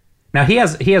 Now he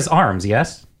has arms.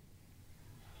 Yes.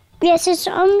 Yes, his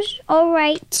arms are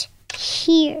right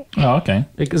here. Oh, okay.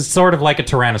 It's sort of like a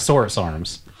Tyrannosaurus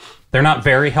arms. They're not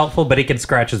very helpful, but he can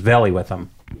scratch his belly with them.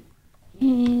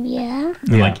 Yeah.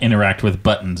 And, like interact with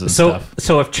buttons and So stuff.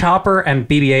 so if Chopper and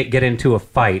BB-8 get into a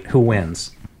fight, who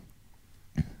wins?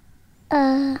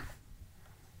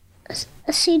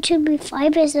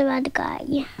 C2B5 is the bad guy.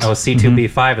 Oh,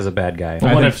 C2B5 is a bad guy.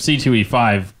 But what if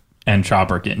C2E5 and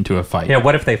Chopper get into a fight? Yeah,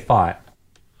 what if they fought?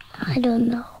 I don't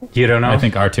know. You don't know? I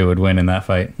think R2 would win in that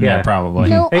fight. Yeah, probably.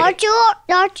 No, Hey.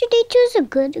 R2D2 is a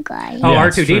good guy. Oh, Yeah,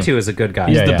 it's R2D2 is a good guy.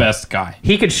 He's Yeah, the yeah. best guy.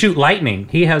 He could shoot lightning.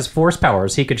 He has force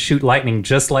powers. He could shoot lightning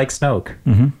just like Snoke.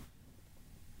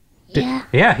 Yeah.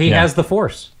 Yeah, he Yeah. has the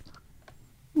force.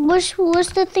 What's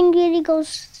the thing that he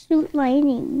goes shoot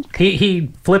lightning? He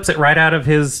flips it right out of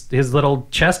his little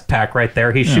chest pack right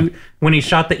there. When he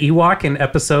shot the Ewok in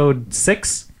episode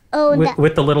 6 Oh,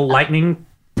 with the little lightning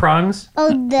prongs.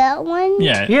 that one?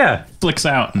 Yeah. Yeah. Flicks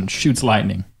out and shoots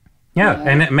lightning. Yeah,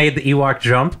 and it made the Ewok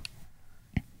jump.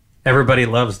 Everybody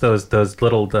loves those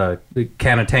little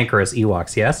cantankerous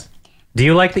Ewoks, yes? Do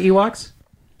you like the Ewoks?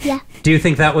 Yeah. Do you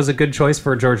think that was a good choice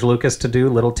for George Lucas to do,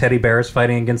 little teddy bears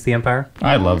fighting against the Empire?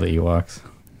 I love the Ewoks.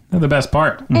 They're the best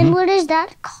part. And what is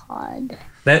that called?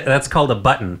 That's called a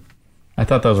button. I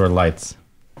thought those were lights.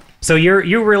 So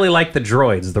you really like the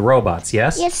droids, the robots,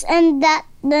 yes? Yes, and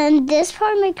then this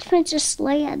part makes Princess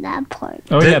Leia, that part.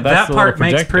 Oh Th- yeah, that's that the part little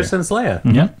makes projector. Princess Leia.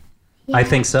 Yeah. I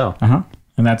think so. Uh-huh.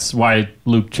 And that's why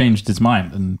Luke changed his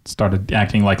mind and started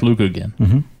acting like Luke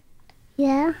again.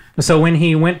 Yeah. So when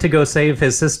he went to go save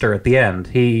his sister at the end,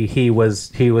 he was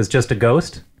just a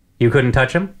ghost. You couldn't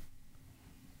touch him.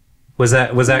 Was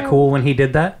that cool when he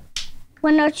did that?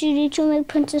 When R2D2 made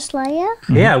Princess Leia?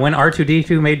 Yeah, when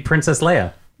R2D2 made Princess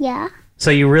Leia. Yeah.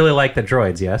 So you really like the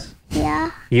droids, yes?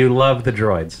 Yeah. You love the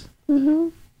droids. Mm-hmm.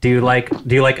 Do you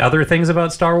like other things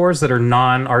about Star Wars that are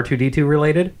non R2D2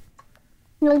 related?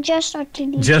 No, just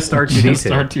R2D2. Just Just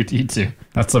R2D2. R2D2.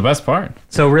 That's the best part.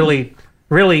 So really,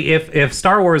 if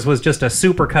Star Wars was just a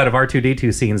super cut of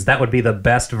R2D2 scenes, that would be the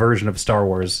best version of Star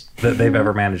Wars that they've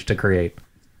ever managed to create.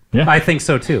 Yeah. I think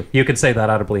so too. You could say that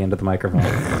audibly into the microphone.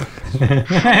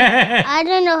 I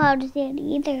don't know how to say it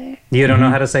either. You don't know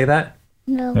how to say that?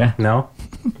 No. Yeah. No?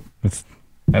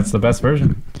 That's the best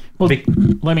version. Well, Be-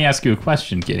 let me ask you a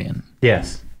question, Gideon.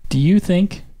 Yes. Do you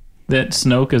think that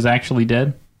Snoke is actually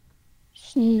dead?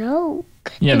 Snoke.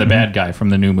 Yeah, the bad guy from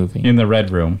the new movie. In the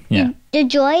red room. Yeah. The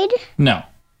droid? No.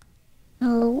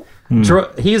 No.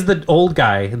 He's the old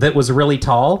guy that was really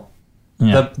tall.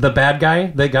 Yeah. The bad guy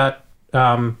that got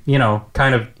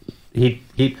kind of he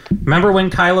remember when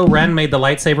Kylo Ren made the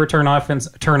lightsaber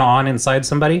turn on inside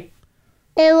somebody?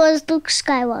 It was Luke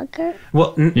Skywalker.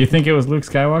 Well, You think it was Luke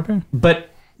Skywalker? but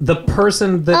the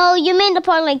person that Oh, you mean the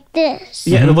part like this?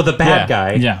 yeah, well, the bad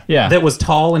guy, Yeah. Yeah. that was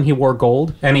tall and he wore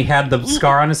gold and he had the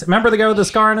scar on his. Remember the guy with the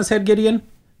scar on his head, Gideon?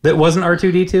 That wasn't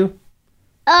R2D2.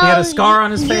 Oh, He had a scar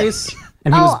on his face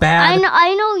and he was bad.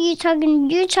 I know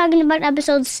you're talking about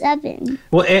episode 7.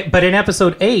 Well, but in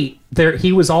episode 8,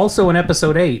 he was also in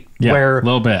episode 8 Yeah. where A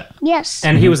little bit. Yes.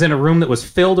 and he was in a room that was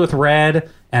filled with red,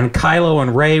 and Kylo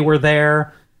and Rey were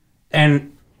there,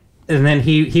 and then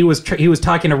he was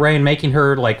talking to Rey and making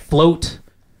her like float,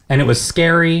 and it was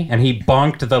scary, and he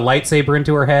bonked the lightsaber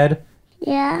into her head,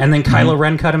 yeah. and then Kylo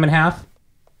Ren cut him in half.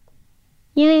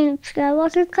 You mean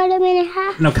Skywalker cut him in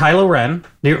half? No, Kylo Ren.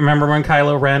 Do you remember when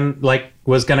Kylo Ren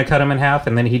was gonna cut him in half,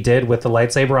 and then he did with the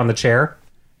lightsaber on the chair,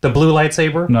 the blue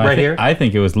lightsaber No, right here? I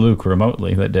think it was Luke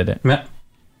remotely that did it. Yeah.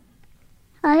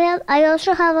 I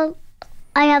also have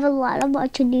a lot of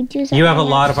R2D2s. You have a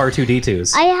lot of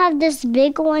R2D2s. I have this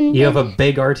big one. You have a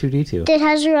big R2D2. that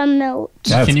has a remote.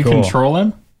 That's Can you cool. control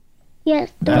him?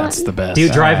 Yes. That's one. the best. Do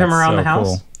you drive him That's around so the house?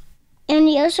 cool. And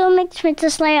he also makes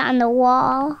Princess Leia on the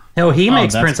wall. Oh, he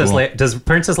makes that's Princess cool. Leia. Does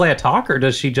Princess Leia talk, or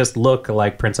does she just look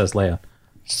like Princess Leia?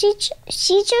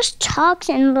 She just talks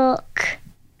and look.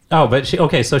 Oh, but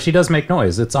so she does make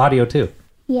noise. It's audio too.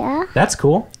 Yeah. That's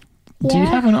cool. Do you Yeah.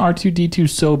 have an R2D2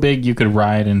 so big you could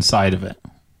ride inside of it?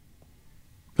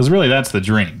 Because really, that's the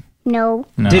dream. No.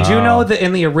 No. Did you know that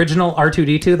in the original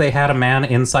R2D2 they had a man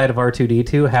inside of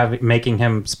R2D2 making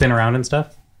him spin around and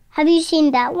stuff? Have you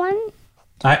seen that one?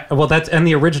 Well, that's in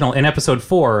the original. In episode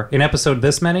 4, in episode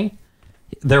this many,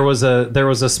 there was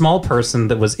a small person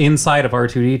that was inside of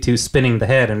R2D2 spinning the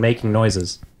head and making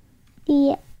noises.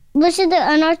 Yeah. Was it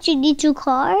an R2D2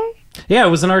 car? Yeah, it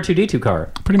was an R2D2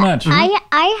 car. Pretty much.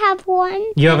 I have one.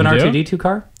 You have an You do? R2D2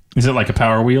 car? Is it like a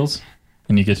Power Wheels?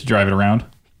 And you get to drive it around?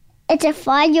 It's a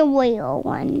fire wheel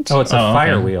one. Oh, it's a Oh,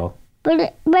 fire okay. wheel. But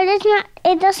it's not.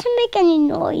 It doesn't make any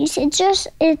noise. It's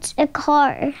a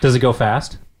car. Does it go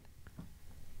fast?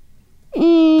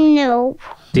 No.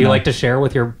 Do you like to share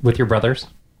with your brothers?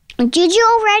 Juju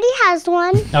already has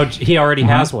one. Oh, he already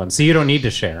has one, so you don't need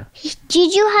to share.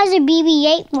 Juju has a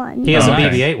BB-8 one. He has a Okay.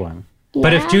 BB-8 one.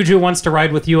 But if Yeah. Juju wants to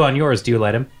ride with you on yours, do you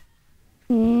let him?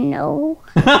 No.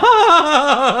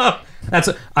 I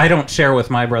don't share with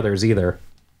my brothers either.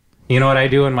 You know what I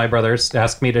do when my brothers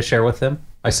ask me to share with them?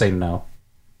 I say no.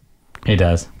 He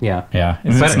does. Yeah. Yeah.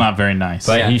 It's not very nice.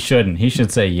 But Yeah. he shouldn't. He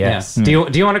should say yes. Do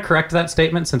you want to correct that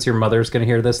statement since your mother's going to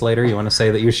hear this later? You want to say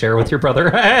that you share with your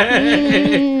brother?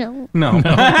 No. No.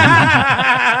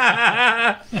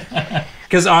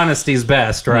 Because honesty's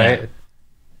best, right?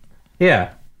 Yeah.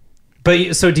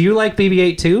 But so do you like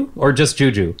BB-8 too, or just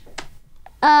Juju?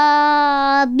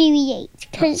 BB-8,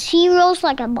 because he rolls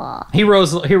like a ball. Do you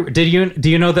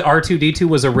know that R2D2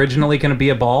 was originally going to be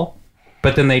a ball,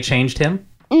 but then they changed him?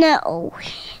 No,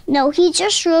 he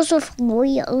just rolls with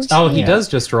wheels. Oh, he does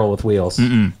just roll with wheels.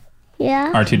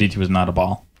 Yeah, R2D2 was not a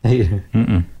ball.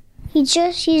 he's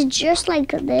just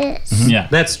like this. Yeah.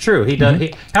 That's true. He does.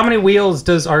 How many wheels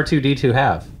does R2D2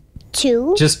 have?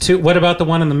 2. Just 2. What about the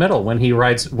one in the middle when he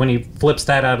flips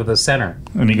that out of the center?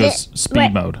 And he goes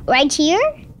speed mode. Right here.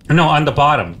 No, on the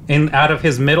bottom, out of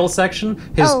his middle section,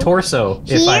 his Oh, torso,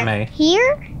 if I may.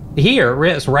 Here. Here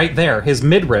is right there. His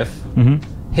midriff,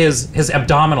 his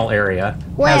abdominal area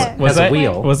Where? has a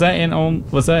wheel. Was that in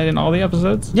all the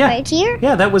episodes? Yeah, Right here.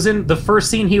 yeah. That was in the first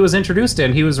scene he was introduced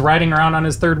in. He was riding around on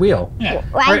his third wheel. Yeah.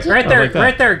 Right here. there, like that.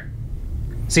 right there.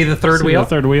 See the third See wheel? the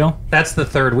third wheel? That's the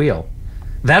third wheel.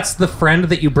 That's the friend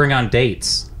that you bring on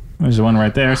dates. There's one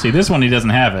right there. See, this one he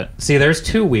doesn't have it. See, there's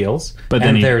 2 wheels, But then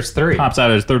and he there's 3. pops out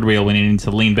his third wheel when he needs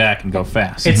to lean back and go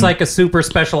fast. It's like a super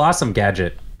special awesome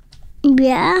gadget.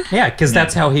 Yeah. Yeah, because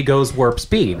that's how he goes warp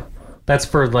speed. That's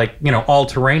for all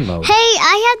terrain mode. Hey,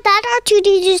 I had that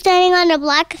R2D2 standing on a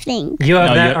black thing. You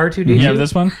have Oh, that you- R2D2? You have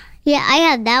this one? Yeah, I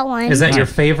had that one. Is that your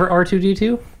favorite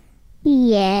R2D2?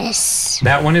 Yes.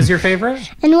 That one is your favorite?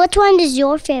 And which one is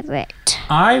your favorite?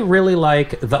 I really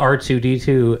like the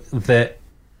R2D2 that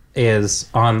is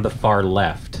on the far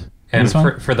left. And This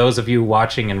one? for those of you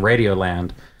watching in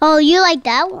Radioland, Oh, you like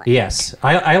that one? yes,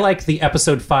 I like the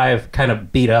episode 5 kind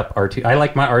of beat up R2. I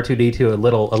like my R2D2 a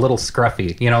little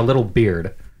scruffy, a little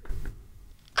beard.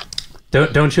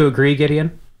 Don't you agree,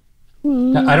 Gideon?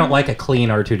 I don't like a clean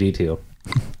R2D2.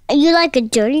 You like a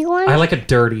dirty one? I like a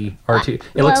dirty R2.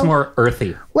 It looks well- more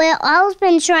earthy. Well, I've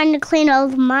been trying to clean all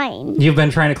of mine. You've been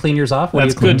trying to clean yours off? What do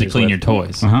That's you good to yours clean with? your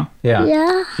toys. Uh-huh. Yeah.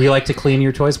 Yeah. You like to clean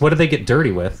your toys? What do they get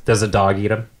dirty with? Does a dog eat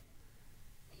them?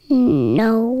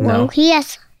 No. Well, he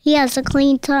has a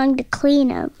clean tongue to clean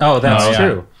them. Oh, that's Oh, yeah.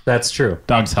 true. That's true.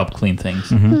 Dogs help clean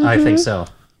things. I think so.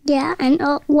 Yeah, and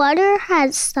water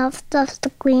has stuff to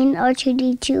clean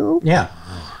R2D2. Yeah.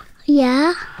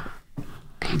 Yeah.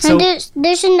 So, And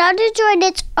there's another droid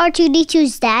that's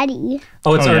R2D2's daddy.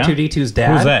 oh, it's Oh, yeah? R2D2's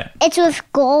dad? Who's that? It's with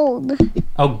gold.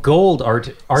 Oh, gold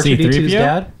R2D2's C-3PO?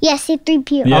 dad? Yes,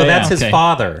 C-3PO. Yeah. Oh, that's his okay.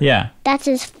 father. Yeah. That's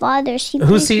his father,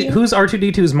 C-3PO. Who's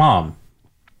R2D2's mom?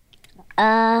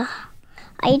 I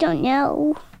don't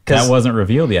know. That wasn't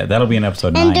revealed yet. That'll be in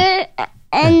episode 9. And there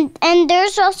and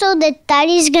there's also the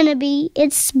daddy's gonna be.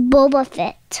 It's Boba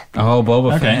Fett. Oh,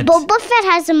 Boba Okay. Fett. Boba Fett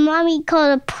has a mommy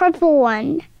called a purple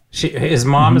one. His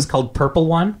mom is called Purple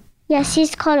One? Yeah,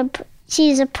 she's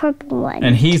a purple one.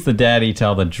 And he's the daddy to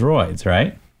all the droids,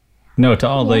 right? No, to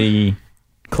all the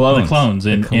clones. The clones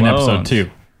in The episode clones. 2.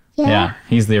 Yeah,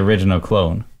 he's the original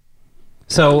clone.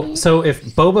 So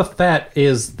if Boba Fett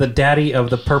is the daddy of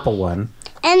the Purple One,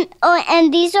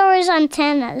 And these are his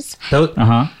antennas. those,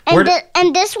 Uh-huh. Where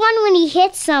And this one when he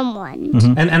hits someone.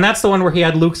 and that's the one where he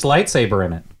had Luke's lightsaber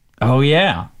in it. Oh,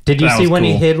 yeah. Did you That see was when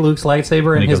he cool. hid Luke's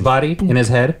lightsaber in he his goes, body, in his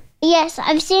head? Yes,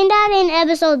 I've seen that in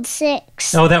episode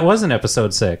 6. Oh, that was in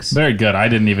episode 6. Very good. I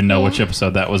didn't even know which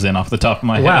episode that was in off the top of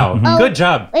my head. Wow, good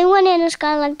job. It went in the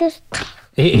sky like this.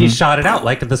 He shot it out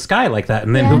like the sky like that,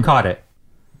 and then who Yeah. caught it?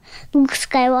 Luke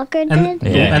Skywalker And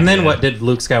did. Yeah, and then yeah. what did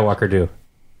Luke Skywalker do?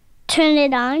 Turn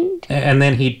it on. And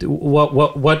then what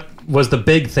was the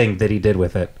big thing that he did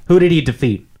with it? Who did he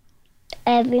defeat?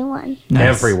 Everyone.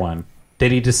 Everyone.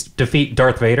 Did he just defeat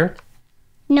Darth Vader?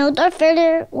 No, Darth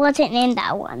Vader wasn't in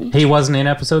that one. He wasn't in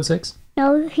episode 6?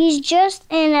 No, he's just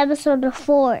in episode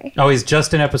 4. Oh, he's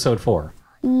just in episode 4.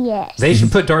 Yes. They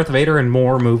should put Darth Vader in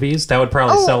more movies. That would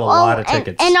probably sell a lot of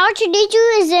tickets. And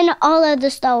R2-D2 is in all of the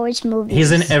Star Wars movies.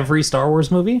 He's in every Star Wars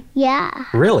movie? Yeah.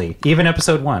 Really? Even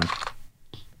episode 1?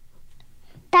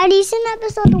 Daddy's in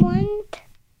episode 1.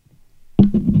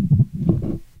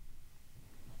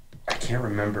 I can't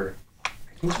remember. I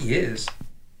think he is.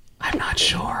 I'm not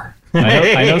sure.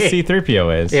 I know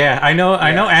C-3PO is. Yeah, I know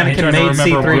Anakin trying to made remember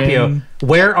C-3PO.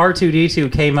 Where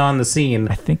R2-D2 came on the scene.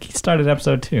 I think he started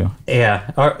episode 2.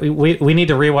 Yeah. We need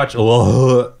to rewatch.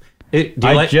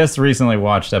 I just recently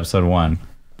watched episode 1.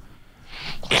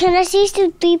 Can I see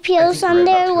some 3POs on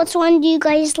there? Which one do you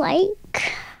guys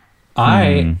like?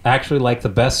 I actually like the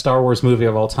best Star Wars movie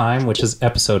of all time, which is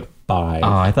episode 5. Oh,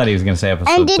 I thought he was going to say episode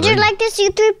 3. And did you like the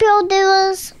C-3PO? There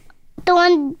was the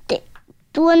one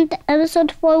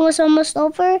episode 4 was almost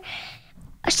over.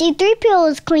 C-3PO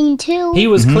was clean too. He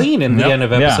was clean in the Yep. end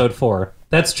of episode 4.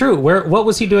 That's true. What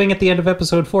was he doing at the end of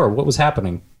episode 4? What was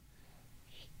happening?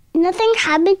 Nothing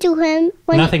happened to him.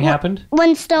 Nothing happened?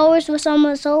 When Star Wars was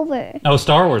almost over. Oh,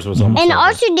 Star Wars was almost And over.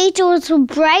 R2-D2 was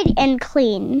bright and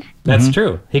clean. That's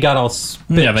true. He got all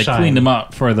spit Yeah, they shine. cleaned him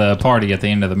up for the party at the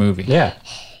end of the movie. Yeah.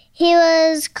 He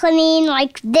was clean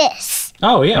like this.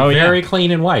 Oh, yeah. Oh, yeah. Very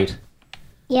clean and white.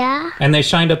 Yeah. And they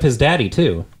shined up his daddy,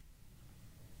 too.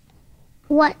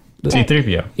 What?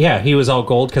 C-3PO. Yeah, he was all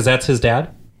gold because that's his dad?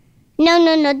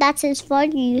 No. That's his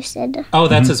father. You said. Oh,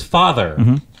 that's his father.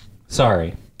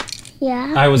 Sorry.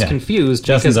 Yeah. I was Yeah. confused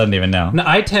Justin because doesn't even know. no,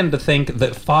 I tend to think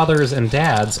that fathers and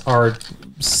dads are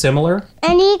similar.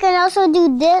 And he can also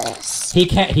do this. He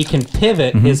can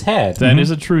pivot his head. That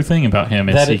is a true thing about him.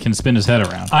 Is That he is- can spin his head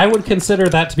around. I would consider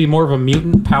that to be more of a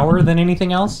mutant power than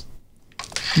anything else.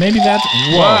 Maybe that's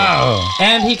Whoa.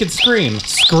 And he could scream.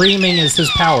 Screaming is his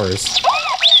powers.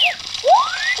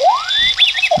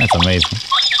 That's amazing.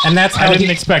 And that's how I didn't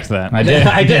he, expect that. I did.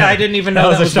 I didn't even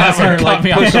know that was a shocker. Master, like, Caught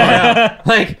me off pushing it guard. out.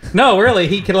 Like, no, really,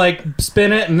 he could like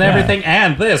spin it and everything,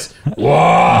 and this.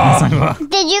 Whoa!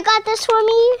 Did you got this for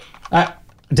me?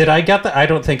 Did I get that? I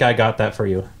don't think I got that for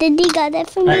you. Did he got that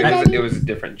for me, It Daddy? was a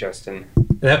different Justin.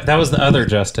 That was the other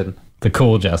Justin. The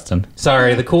cool Justin.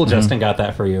 Sorry, the cool Justin got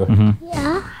that for you.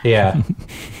 Yeah. Yeah,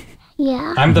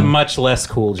 Yeah. I'm the much less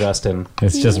cool Justin.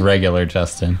 It's just regular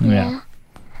Justin. Yeah.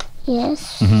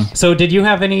 Yes. So, did you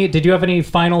have any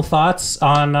final thoughts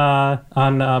on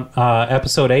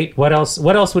episode 8? What else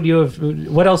did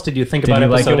you think about you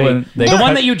like episode it 8? when they The one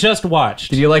cut- that you just watched.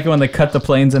 Did you like it when they cut the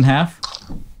planes in half?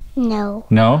 No.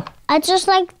 No? I just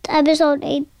liked episode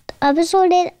 8.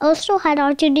 Episode 8 also had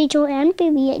R2-D2 and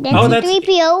BB-8 and Oh, that's-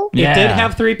 C-3PO. It Yeah. did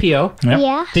have 3PO. Yep.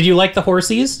 Yeah. Did you like the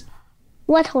horsies?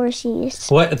 What horses?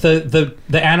 What the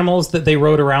animals that they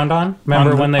rode around on?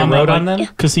 Remember when they rode on them?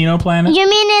 Casino Planet? You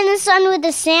mean in the sun with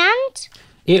the sand?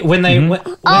 When they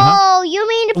Oh, you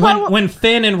mean the part when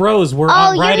Finn and Rose were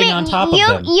oh, riding you mean, on top you,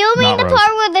 of them. You mean Not the Rose.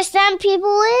 part where the sand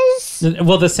people is?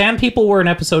 Well, the Sand People were in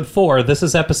episode 4. This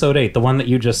is episode 8, the one that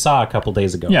you just saw a couple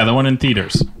days ago. Yeah, the one in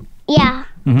theaters. Yeah.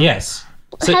 Yes.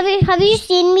 So Have you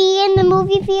seen me in the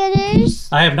movie theaters?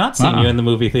 I have not seen you in the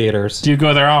movie theaters. Do you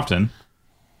go there often?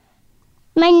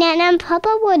 My Nana and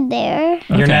Papa were there.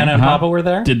 Your Okay. Nana and Uh-huh. Papa were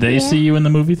there? Did they see you in the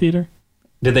movie theater?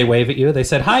 Did they wave at you? They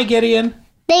said, "Hi, Gideon."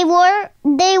 They were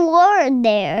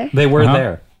there. They were Uh-huh.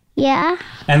 there. Yeah.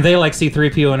 And they like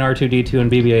C-3PO and R2-D2 and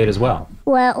BB-8 as well.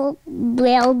 Well,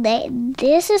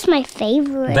 this is my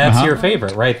favorite. That's your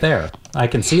favorite right there. I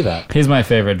can see that. He's my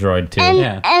favorite droid, too. and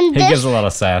yeah. and He this gives a lot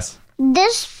of sass.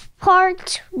 this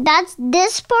part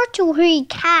where he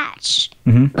catch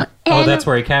and, Oh, that's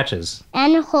where he catches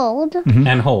and hold,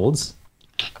 and holds.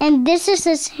 and this is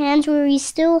his hands where he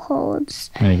still holds.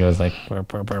 And he goes like... "Burr,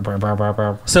 burr, burr, burr, burr, burr,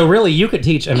 burr." So really, you could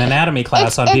teach an anatomy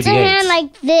class on It's a BB-8s. hand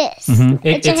like this.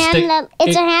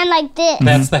 It's a hand like this.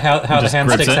 That's the how the Just hand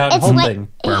grips sticks it. out and It's like holding.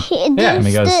 it Yeah. does And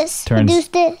he goes, this. turns. It does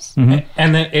this.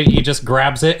 And then he just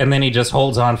grabs it, and then he just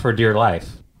holds on for dear life.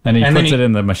 And he And then puts he- it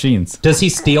in the machines. Does he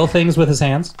steal things with his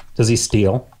hands? Does he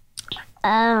steal?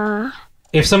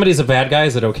 If somebody's a bad guy,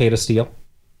 is it okay to steal?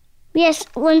 Yes,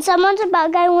 when someone's a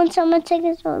bad guy, when someone takes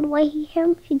it away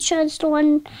him, he tries to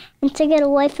run and take it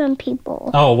away from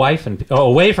people. Oh, away from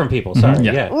people. Sorry,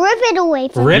 Yeah. yeah. Rip it away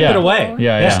from Rip Yeah. it away.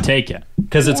 Yeah, Just yeah. take it.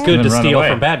 Because it's Yeah. good And to then run steal away.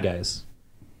 from bad guys.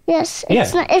 Yes, Yeah.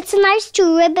 it's nice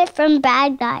to rip it from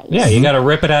bad guys. Yeah, you got to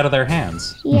rip it out of their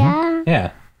hands. Yeah, Yeah.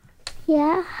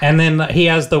 yeah. And then he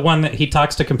has the one that he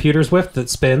talks to computers with that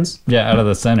spins. Yeah, out of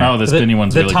the center. Oh, the spinny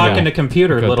one's the really talking cool. to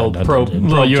computer Good, little dun, dun, probe, dun, dun.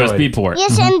 Little probe USB droid. port.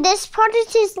 Yes, and this part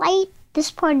is his light. This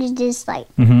part is his light.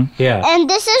 Yeah. And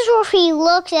this is where he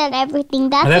looks at everything.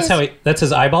 And that's his, how that's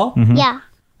his eyeball? Yeah.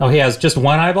 Oh, he has just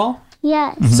one eyeball?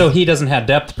 Yes. So he doesn't have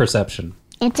depth perception.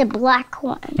 It's a black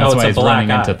one. That's it's why a he's black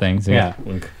running eye. into things. Yeah.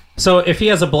 So if he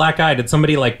has a black eye, did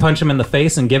somebody like punch him in the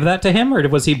face and give that to him, or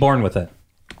was he born with it?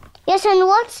 Yes, and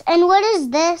what is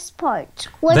this part?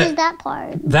 What is that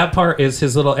part? That part is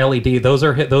his little LED. Those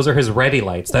are his ready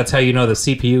lights. That's how you know the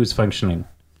CPU is functioning.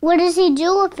 What does he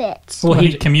do with it? Well,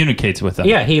 he communicates with them.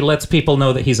 Yeah, he lets people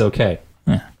know that he's okay.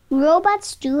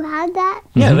 Robots do have that?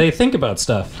 Yeah, they think about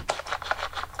stuff.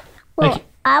 Well, Like-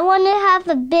 I want to have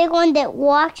a big one that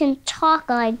walks and talk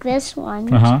like this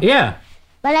one. Uh-huh. Yeah.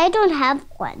 But I don't have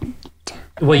one.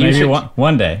 Well, you Maybe should.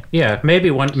 one day. Yeah, maybe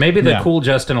the Yeah. cool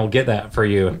Justin will get that for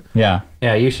you. Yeah.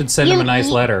 Yeah, you should send him a nice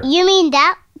letter. You mean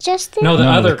that, Justin? No, the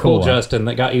No, other the cool cool one. Justin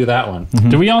that got you that one.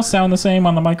 Do we all sound the same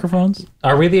on the microphones?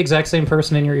 Are we the exact same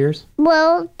person in your ears?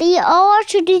 Well, the all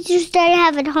R2D2s that I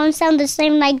have at home sound the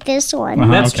same like this one.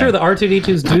 That's okay. true. The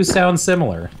R2D2s do sound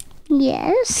similar.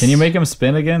 Yes. Can you make him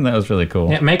spin again? That was really cool.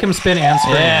 Yeah, make him spin and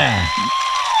scream. Yeah.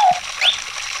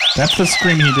 That's the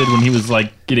scream he did when he was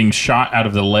like getting shot out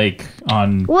of the lake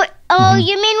on. What? Oh,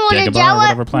 you mean when the Dagobah or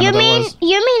whatever Jawa? planet You that mean was.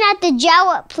 you mean at the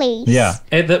Jawa place?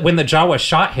 Yeah. When the Jawa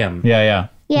shot him. Yeah.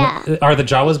 Yeah. Are the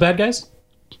Jawas bad guys?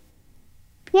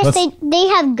 Yes, Let's- they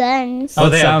have guns. Oh, What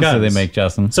they have sounds do guns. they make,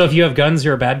 Justin? So if you have guns,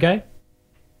 you're a bad guy?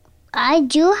 I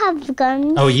do have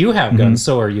guns. Oh, you have guns,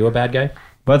 so are you a bad guy?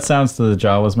 What sounds do the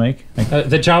Jawas make?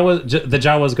 The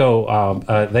Jawas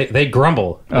go. They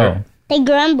grumble. Oh. They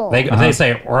grumble. They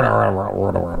say. What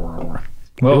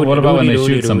about when they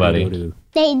shoot somebody?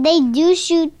 They do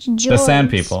shoot droids. The sand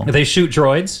people. They shoot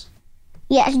droids,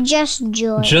 Yes, just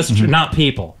droids. just not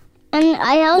people. And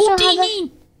I also have a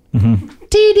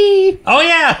TD. Oh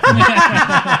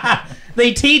yeah.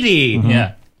 They TD.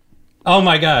 Yeah. Oh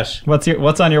my gosh.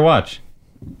 What's on your watch?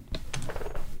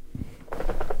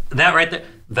 That right there.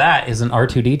 That is an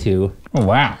R2D2. Oh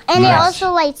wow. and Nice. it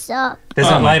also lights up. Does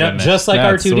Oh it my light up goodness. just like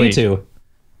That's R2D2?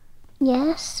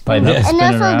 Yes. By And spinning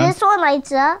also around. this one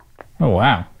lights up. Oh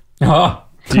wow. Oh.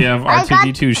 Do you have I got-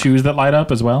 R2D2 shoes that light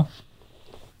up as well?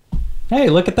 Hey,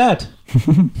 look at that.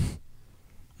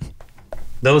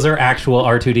 Those are actual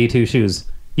R2D2 shoes.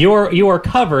 You are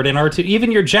covered in R2.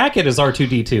 Even your jacket is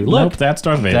R2D2. Look. Nope, that's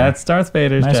Darth Vader. That's Darth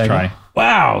Vader's nice jacket. try.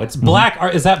 Wow, it's black.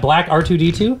 Is that black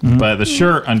R2D2? But the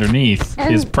shirt underneath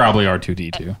is probably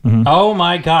R2D2. Oh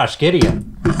my gosh,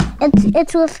 Gideon.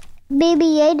 It's with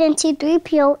BB-8 and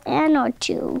C-3PO and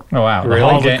R2. Oh wow. Really?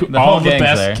 All The the, whole all the gang's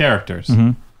best there. characters.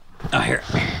 Oh, here.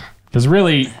 Because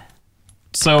really,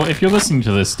 so if you're listening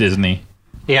to this, Disney,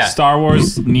 Yeah. Star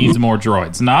Wars needs more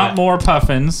droids. Not more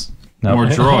puffins, Nope. more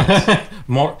droids.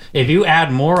 More. If you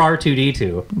add more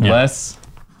R2D2. Less.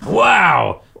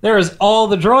 Wow. There's all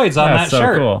the droids on That's that so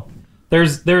shirt. cool.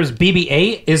 There's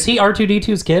BB-8. Is he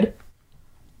R2D2's kid?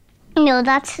 No,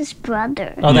 that's his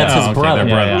brother. Oh, that's Yeah, his okay, brother.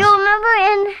 they're brothers. You remember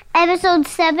in episode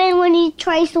 7 when he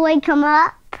tries to wake him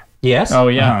up? Yes. Oh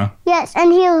yeah. Uh-huh. Yes,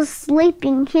 and he was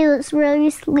sleeping. He was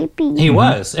really sleepy. He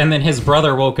was. And then his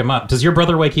brother woke him up. Does your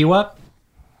brother wake you up?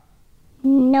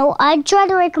 No, I try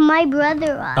to wake my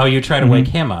brother up. Oh, you try to wake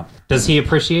him up. Does he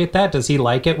appreciate that? Does he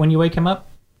like it when you wake him up?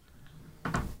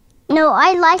 No,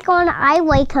 I like when I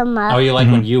wake him up. Oh, you like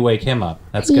when you wake him up.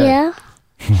 That's good. Yeah,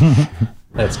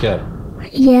 That's good.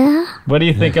 yeah, What do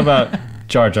you think about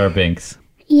Jar Jar Binks?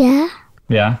 yeah,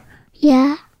 Yeah.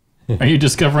 yeah, Are you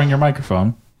discovering your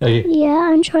microphone? yeah.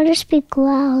 I'm trying to speak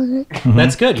loud.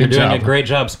 That's good. You're Good doing job. a great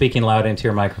job speaking loud into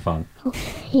your microphone.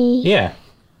 He, Yeah.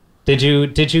 Did you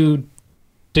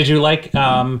like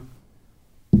Boba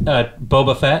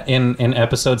Fett in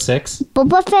episode 6?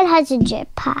 Boba Fett has a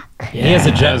jetpack. He has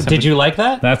a jet. Did you like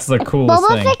that? That's the coolest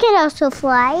Boba thing. Fett can also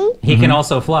fly. He can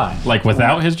also fly. Like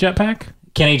without his jetpack?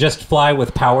 Can he just fly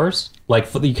with powers?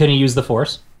 Like, can he use the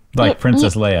Force? Like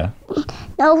Princess Leia.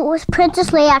 No, with Princess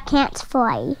Leia can't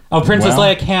fly. Oh, Princess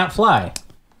Well- Leia can't fly.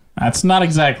 That's not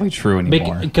exactly true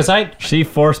anymore. Because I... She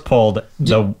force pulled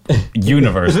the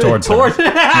universe towards her.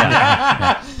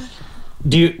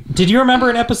 Did you remember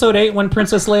in episode 8 when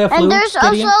Princess Leia flew? And there's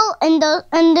Gideon? also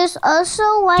and there's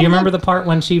also one. Do you remember the part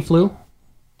when she flew?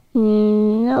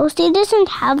 No, she doesn't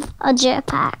have a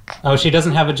jetpack. Oh, she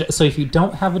doesn't have a jet. So if you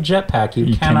don't have a jetpack, you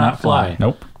cannot cannot fly. fly.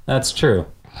 Nope. That's true.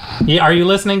 Yeah, are you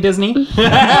listening, Disney? And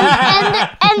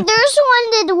there's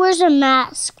one that wears a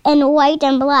mask in white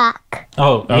and black.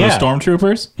 Oh, Oh, yeah. the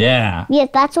stormtroopers? Yeah. Yes,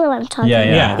 that's what I'm talking Yeah,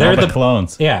 about. yeah. they're All the the-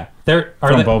 clones Yeah, they're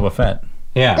from they, Boba Fett.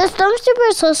 yeah. The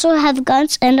Stormtroopers also have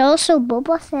guns and also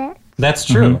Boba Fett. That's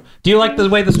true. Do you like the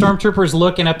way the stormtroopers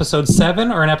look in episode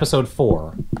 7 or in episode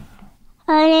 4?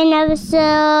 And in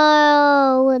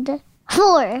episode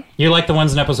 4. You like the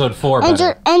ones in episode 4 And,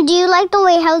 better. and do you like the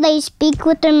way how they speak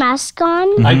with their mask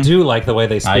on? I do like the way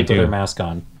they speak with do. their mask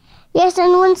on. Yes,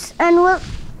 and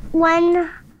when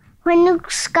Luke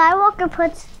Skywalker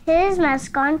puts his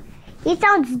mask on, he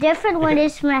sounds different with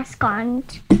his mask on.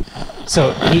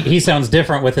 So he sounds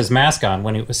different with his mask on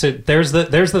when he. So there's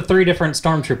the 3 different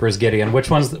stormtroopers, Gideon. Which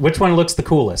one looks the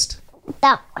coolest?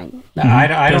 That one.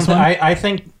 I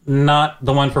think not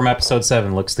the one from Episode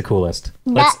 7 looks the coolest.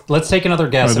 Let's take another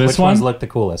guess Or at this which ones one? look the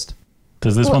coolest.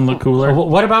 Does this one look cooler?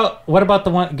 What about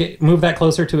the one? Move that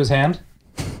closer to his hand.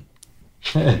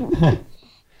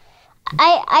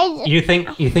 You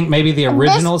think maybe the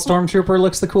original stormtrooper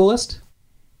looks the coolest?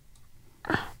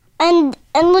 And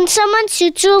when someone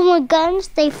shoots them with guns,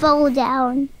 they fall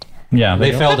down. Yeah,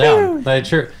 They fell down.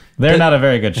 They're not a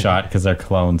very good shot because they're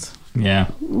clones. Yeah.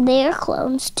 They're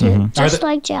clones too, just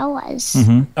like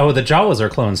Jawas. Oh, the Jawas are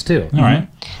clones too. All right.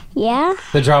 Yeah,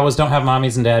 The Jawas don't have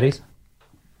mommies and daddies.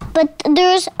 but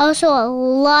there's also a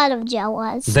lot of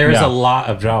Jawas. There's Yeah. a lot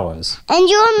of Jawas. And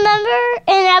you remember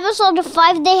in episode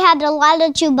 5 they had a lot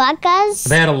of Chewbacca's?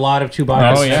 They had a lot of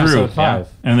Chewbacca Oh, in yeah. Episode 5.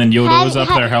 And then Yoda was up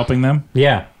Had- there helping them.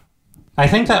 Yeah. I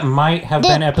think that might have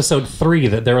been Episode 3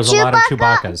 that there was a lot of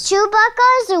Chewbaccas.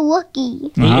 Chewbacca is a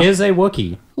Wookiee. He is a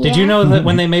Wookiee. Did you Yeah. know that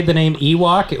when they made the name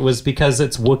Ewok, it was because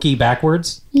it's Wookiee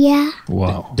backwards? Yeah.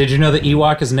 Whoa. Did you know that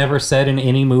Ewok is never said in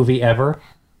any movie ever?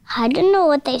 I don't know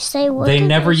what they say. What They did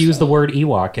never use the say? word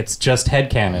Ewok. It's just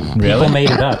headcanon. Really? People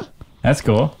made it up. That's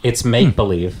cool. It's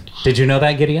make-believe. Did you know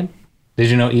that, Gideon? Did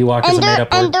you know Ewok is a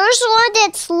made-up And word? there's one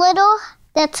that's little,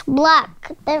 that's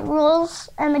black, that rolls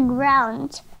on the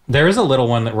ground. There is a little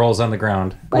one that rolls on the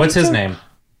ground. What's his name?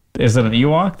 Is it an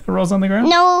Ewok that rolls on the ground?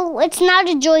 No, it's not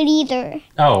a droid either.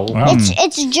 Oh,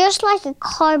 It's just like a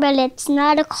car, but it's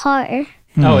not a car.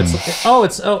 the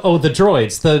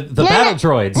droids, the battle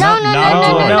droids. No,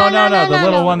 no, no, No, the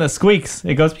little one that squeaks.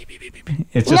 It goes beep, beep, beep, beep, beep.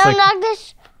 It's just No, like, not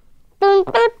this. Dun,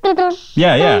 dun, dun, dun.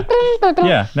 yeah. Dun, dun.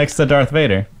 Yeah, next to Darth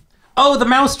Vader. Oh, the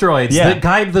mouse droids Yeah. that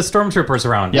guide the stormtroopers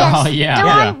around. Yeah. Oh, yeah. The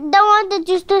Yeah. one that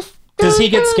just does. Does he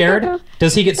get scared?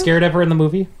 Does he get scared ever in the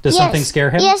movie? Does something scare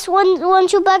him? Yes, when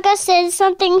Chewbacca says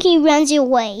something, he runs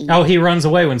away. Oh, he runs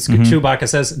away when Chewbacca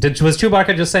says. Was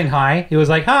Chewbacca just saying hi? He was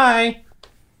like hi.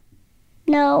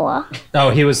 No. Oh,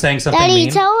 he was saying something Daddy,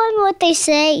 mean. tell him what they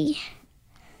say.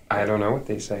 I don't know what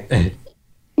they say.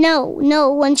 No,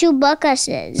 when Chewbacca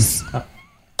says.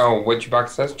 Oh, what Chewbacca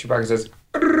says? Chewbacca says,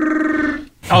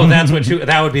 Oh, that's what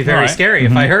that would be very Alright. scary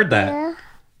if I heard that. Yeah.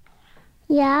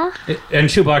 Yeah. And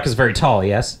Chewbacca's very tall,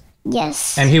 yes,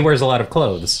 Yes. and he wears a lot of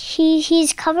clothes.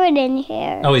 He's covered in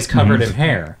hair. Oh, he's covered in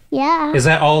hair. Yeah. Is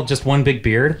that all just one big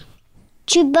beard?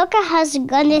 Chewbacca has a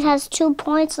gun that has 2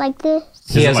 points like this.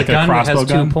 He it has like a a gun that has crossbow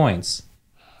gun? 2 points.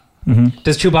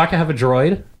 Does Chewbacca have a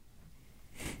droid?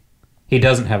 He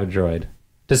doesn't have a droid.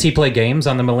 Does he play games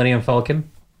on the Millennium Falcon?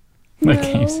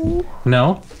 Okay.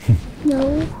 No.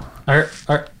 No.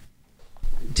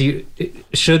 Should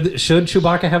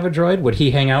Chewbacca have a droid? Would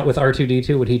he hang out with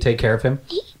R2D2? Would he take care of him?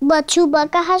 But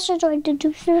Chewbacca has a droid to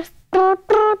do this.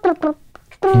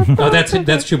 Oh, that's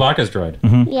Chewbacca's droid.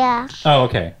 Yeah. Oh,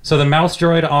 okay. So the mouse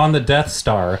droid on the Death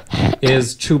Star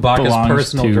is Chewbacca's Belongs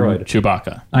personal to droid.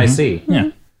 Chewbacca. I see.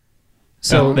 Yeah.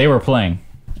 So They were playing.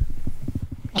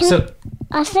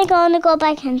 I think I want to go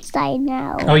back inside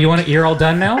now. Oh, you're all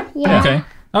done now? Yeah. Okay.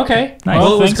 Okay. Nice.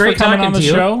 Well, it was Thanks great for coming talking on the to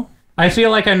you. show. I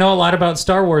feel like I know a lot about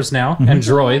Star Wars now and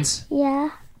droids. Yeah.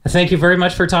 Thank you very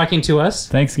much for talking to us.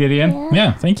 Thanks, Gideon.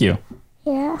 Yeah, thank you.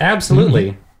 Yeah.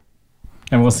 Absolutely.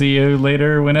 And we'll see you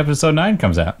later when episode 9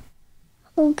 comes out.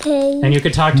 Okay. And you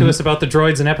could talk to us about the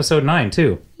droids in episode 9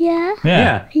 too. Yeah.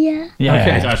 Yeah. Yeah. Yeah.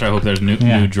 Okay. Gosh, I hope there's new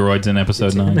droids in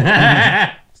episode 9.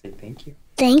 say thank you.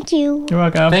 Thank you. You're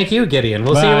welcome. Thank you, Gideon.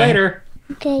 We'll see you Bye. later.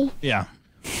 Okay. Yeah.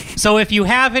 So if you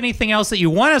have anything else that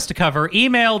you want us to cover,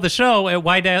 email the show at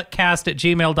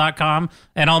ydcast@gmail.com,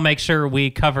 and I'll make sure we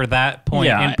cover that point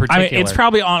Yeah. in particular. I mean, it's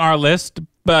probably on our list,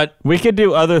 but We could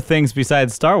do other things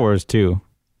besides Star Wars, too.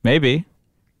 Maybe.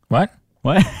 what?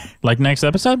 What? Like next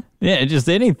episode? Yeah, just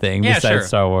anything Yeah, besides sure.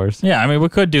 Star Wars. Yeah, I mean, we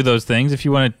could do those things if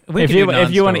you want to. We If can you do want to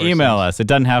non-Star email Wars us, it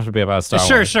doesn't have to be about Star things.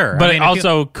 Wars. Sure. But I mean, it if you-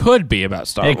 also could be about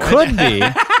Star It Wars. could be.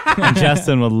 And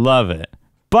Justin would love it.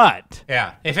 But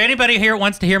yeah. If anybody here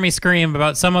wants to hear me scream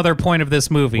about some other point of this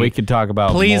movie, we could talk about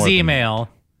please more than- email.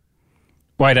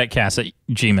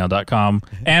 whiteatcast@gmail.com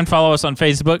and follow us on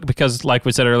Facebook because, like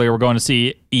we said earlier, we're going to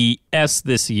see ES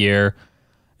this year,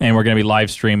 and we're going to be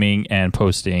live streaming and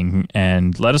posting.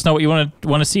 And let us know what you want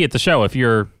to see at the show. If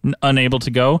you're unable to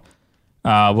go,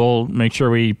 we'll make sure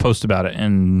we post about it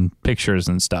and pictures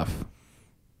and stuff.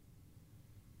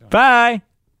 Bye.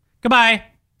 Goodbye.